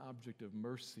people, an object of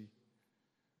mercy.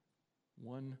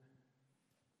 One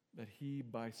that he,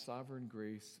 by sovereign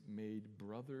grace, made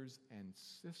brothers and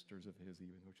sisters of his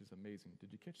even, which is amazing.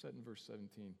 Did you catch that in verse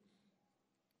 17?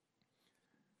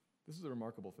 This is a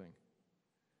remarkable thing.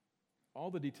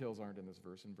 All the details aren't in this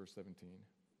verse, in verse 17.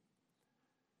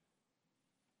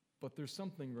 But there's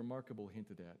something remarkable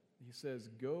hinted at. He says,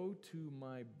 "Go to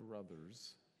my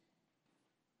brothers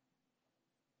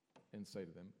and say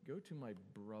to them," go to my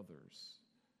brothers.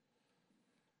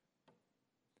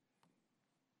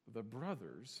 The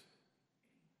brothers,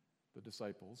 the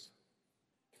disciples,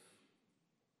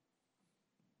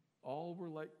 all were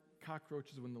like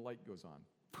cockroaches when the light goes on.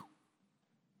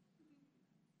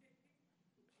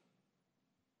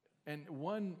 And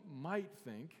one might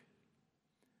think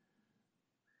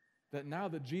that now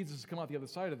that Jesus has come out the other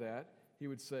side of that, he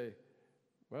would say,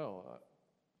 "Well,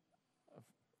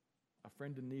 a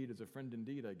friend in need is a friend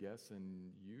indeed, I guess,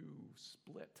 and you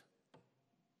split.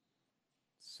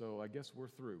 So I guess we're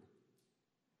through.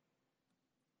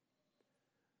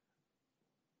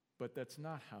 But that's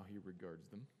not how he regards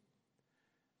them.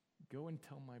 Go and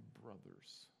tell my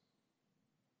brothers.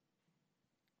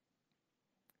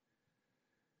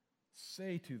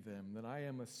 Say to them that I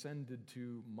am ascended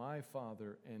to my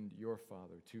Father and your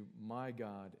Father, to my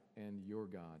God and your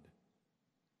God.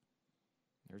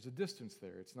 There's a distance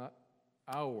there. It's not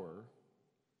our,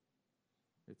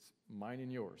 it's mine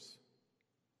and yours.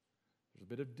 There's a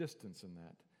bit of distance in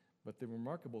that. But the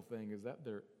remarkable thing is that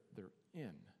they're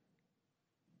in.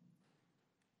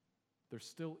 They're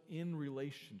still in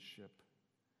relationship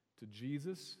to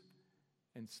Jesus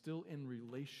and still in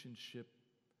relationship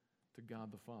to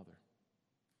God the Father.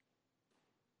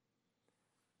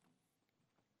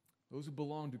 Those who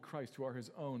belong to Christ, who are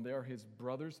his own, they are his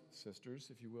brothers, sisters,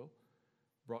 if you will,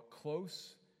 brought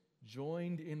close,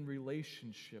 joined in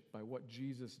relationship by what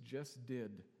Jesus just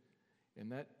did.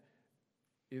 And that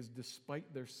is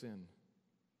despite their sin.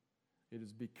 It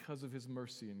is because of his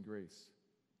mercy and grace.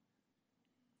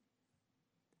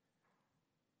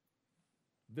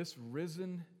 This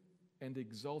risen and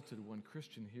exalted one,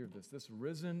 Christian, hear this. This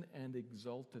risen and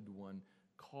exalted one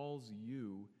calls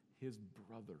you his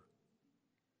brother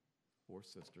or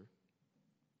sister.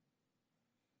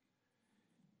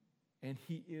 And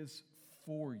he is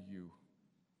for you.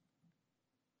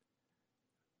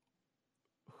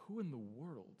 Who in the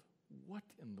world, what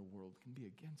in the world can be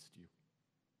against you?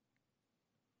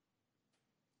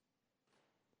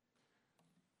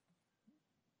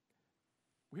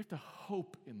 We have to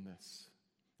hope in this,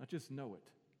 not just know it.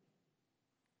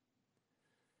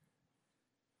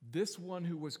 This one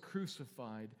who was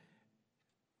crucified,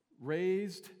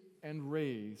 raised,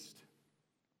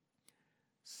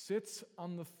 sits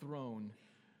on the throne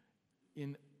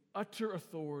in utter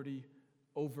authority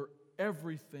over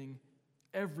everything,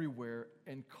 everywhere,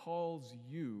 and calls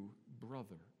you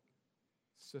brother,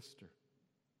 sister.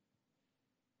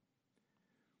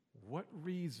 What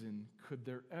reason could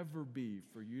there ever be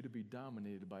for you to be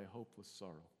dominated by hopeless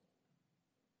sorrow?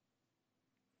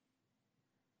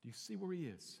 Do you see where he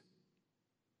is?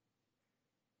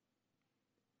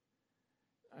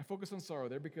 I focus on sorrow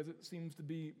there because it seems to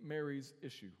be Mary's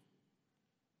issue.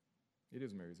 It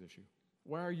is Mary's issue.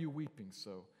 Why are you weeping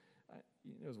so?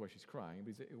 He knows why she's crying.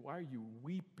 But he says, why are you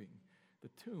weeping? The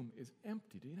tomb is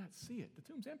empty. Do you not see it? The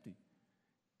tomb's empty.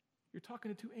 You're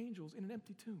talking to two angels in an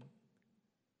empty tomb.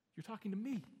 You're talking to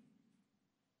me.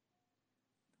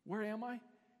 Where am I?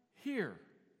 Here.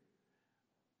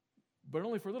 But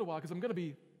only for a little while, because I'm going to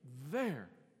be there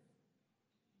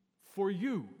for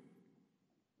you.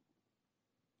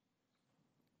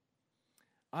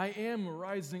 I am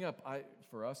rising up,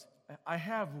 for us. I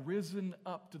have risen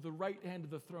up to the right hand of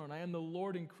the throne. I am the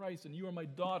Lord in Christ, and you are my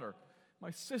daughter,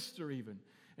 my sister even.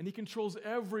 And he controls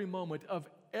every moment of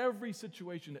every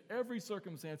situation, every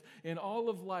circumstance, in all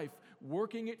of life,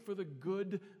 working it for the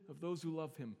good of those who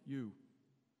love him, you.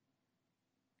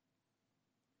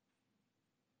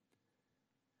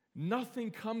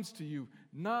 Nothing comes to you,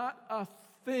 not a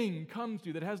thing comes to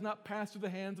you that has not passed through the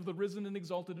hands of the risen and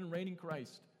exalted and reigning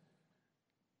Christ.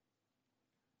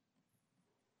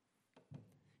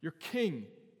 Your king,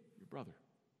 your brother.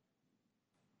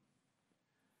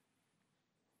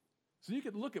 So you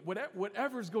can look at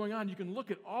whatever's going on, you can look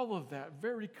at all of that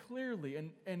very clearly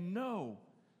and know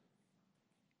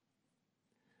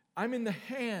I'm in the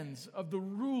hands of the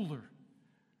ruler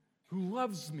who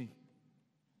loves me.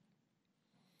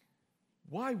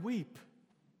 Why weep?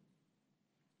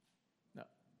 Now,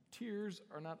 tears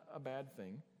are not a bad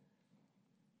thing.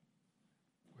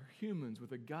 We're humans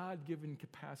with a God-given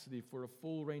capacity for a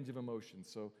full range of emotions.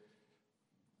 So,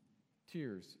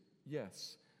 tears,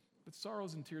 yes. But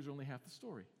sorrows and tears are only half the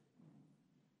story.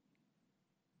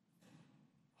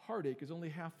 Heartache is only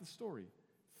half the story.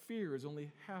 Fear is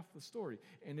only half the story.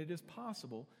 And it is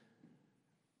possible,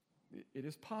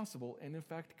 and in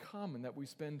fact common, that we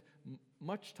spend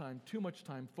too much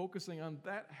time focusing on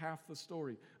that half the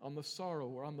story, on the sorrow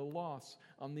or on the loss,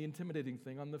 on the intimidating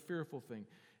thing, on the fearful thing.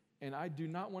 And I do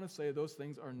not want to say those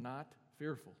things are not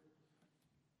fearful.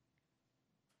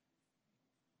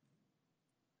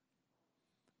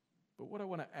 But what I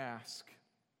want to ask,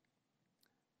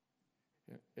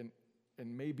 and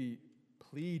maybe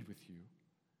plead with you,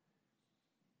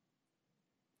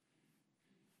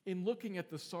 in looking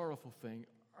at the sorrowful thing,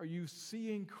 are you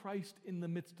seeing Christ in the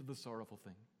midst of the sorrowful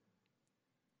thing?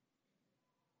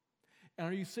 And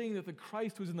are you seeing that the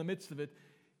Christ who's in the midst of it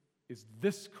is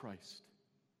this Christ?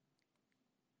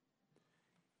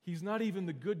 He's not even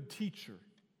the good teacher.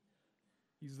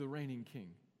 He's the reigning king.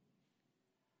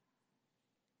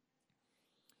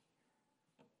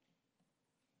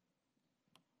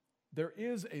 There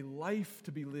is a life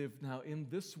to be lived now in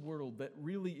this world that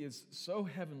really is so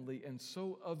heavenly and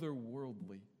so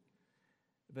otherworldly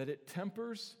that it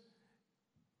tempers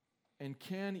and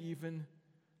can even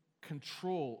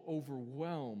control,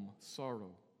 overwhelm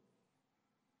sorrow.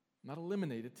 Not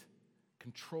eliminate it,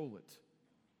 control it.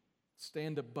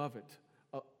 Stand above it.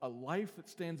 A life that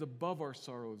stands above our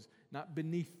sorrows, not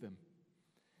beneath them.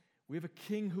 We have a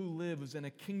king who lives and a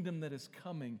kingdom that is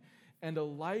coming, and a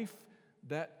life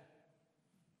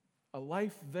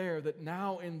there that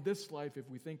now in this life, if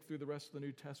we think through the rest of the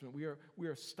New Testament, we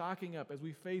are stocking up. As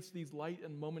we face these light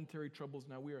and momentary troubles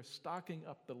now, we are stocking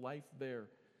up the life there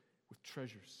with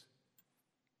treasures.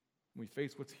 We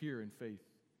face what's here in faith.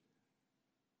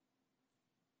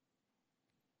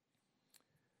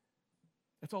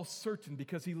 It's all certain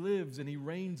because He lives and He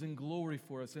reigns in glory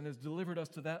for us and has delivered us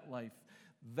to that life.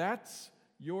 That's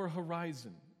your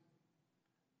horizon.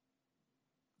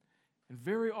 And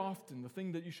very often, the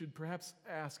thing that you should perhaps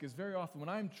ask is very often when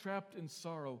I'm trapped in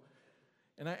sorrow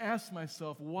and I ask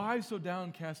myself, why so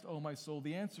downcast, O my soul?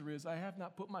 The answer is, I have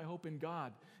not put my hope in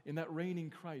God, in that reigning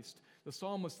Christ. The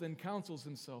psalmist then counsels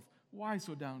himself, why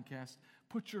so downcast?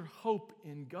 Put your hope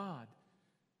in God.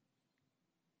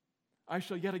 I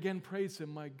shall yet again praise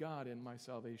Him, my God and my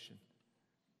salvation.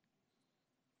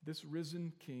 This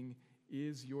risen King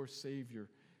is your Savior.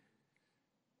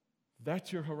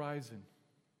 That's your horizon.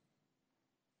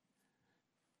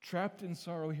 Trapped in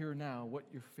sorrow here now, what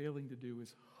you're failing to do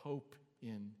is hope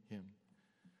in Him.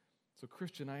 So,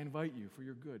 Christian, I invite you for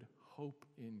your good, hope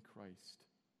in Christ,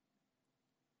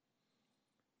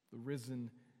 the risen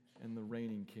and the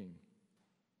reigning King.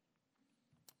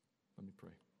 Let me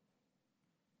pray.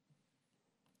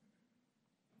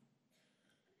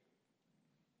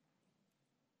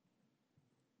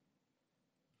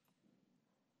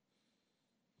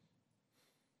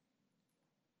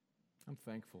 I'm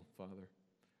thankful, Father,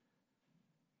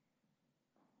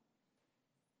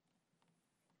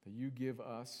 that you give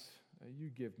us, you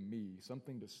give me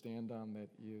something to stand on that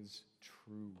is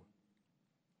true.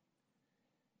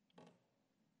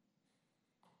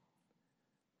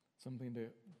 Something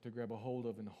to grab a hold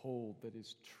of and hold that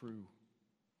is true.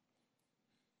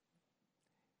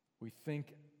 We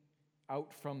think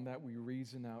out from that, we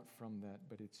reason out from that,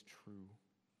 but it's true.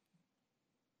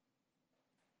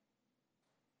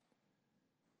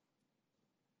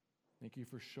 Thank you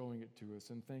for showing it to us,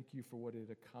 and thank you for what it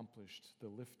accomplished, the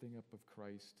lifting up of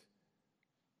Christ,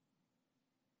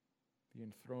 the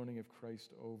enthroning of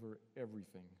Christ over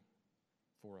everything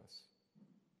for us.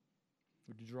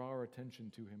 Would you draw our attention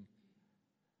to Him?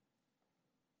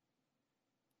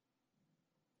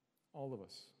 All of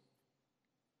us,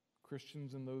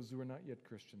 Christians and those who are not yet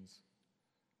Christians.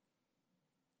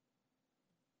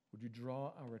 Would you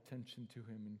draw our attention to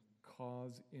Him and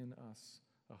cause in us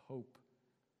a hope,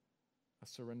 a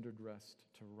surrendered rest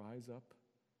to rise up,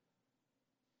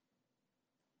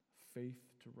 faith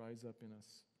to rise up in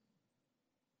us.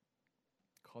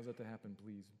 Cause that to happen,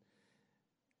 please,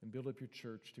 and build up your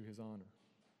church to His honor.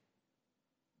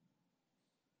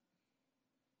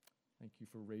 Thank you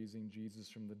for raising Jesus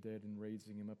from the dead and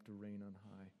raising Him up to reign on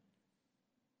high.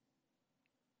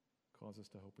 Cause us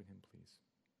to hope in Him, please.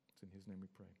 It's in His name we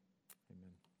pray.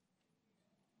 Amen.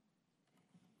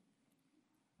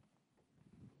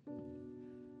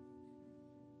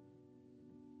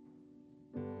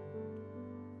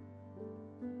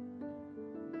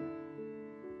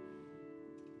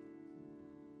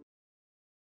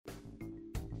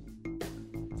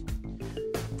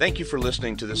 Thank you for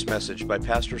listening to this message by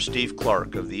Pastor Steve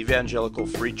Clark of the Evangelical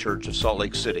Free Church of Salt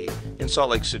Lake City in Salt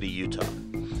Lake City, Utah.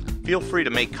 Feel free to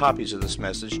make copies of this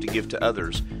message to give to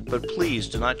others, but please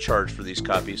do not charge for these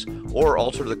copies or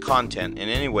alter the content in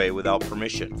any way without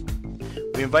permission.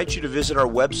 We invite you to visit our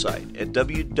website at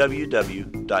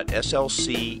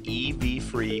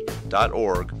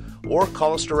www.slcevfree.org or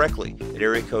call us directly at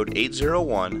area code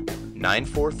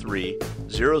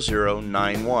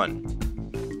 801-943-0091.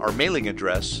 Our mailing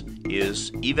address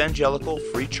is Evangelical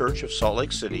Free Church of Salt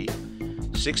Lake City,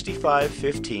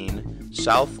 6515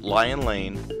 South Lion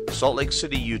Lane, Salt Lake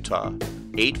City, Utah,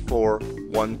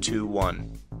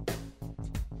 84121.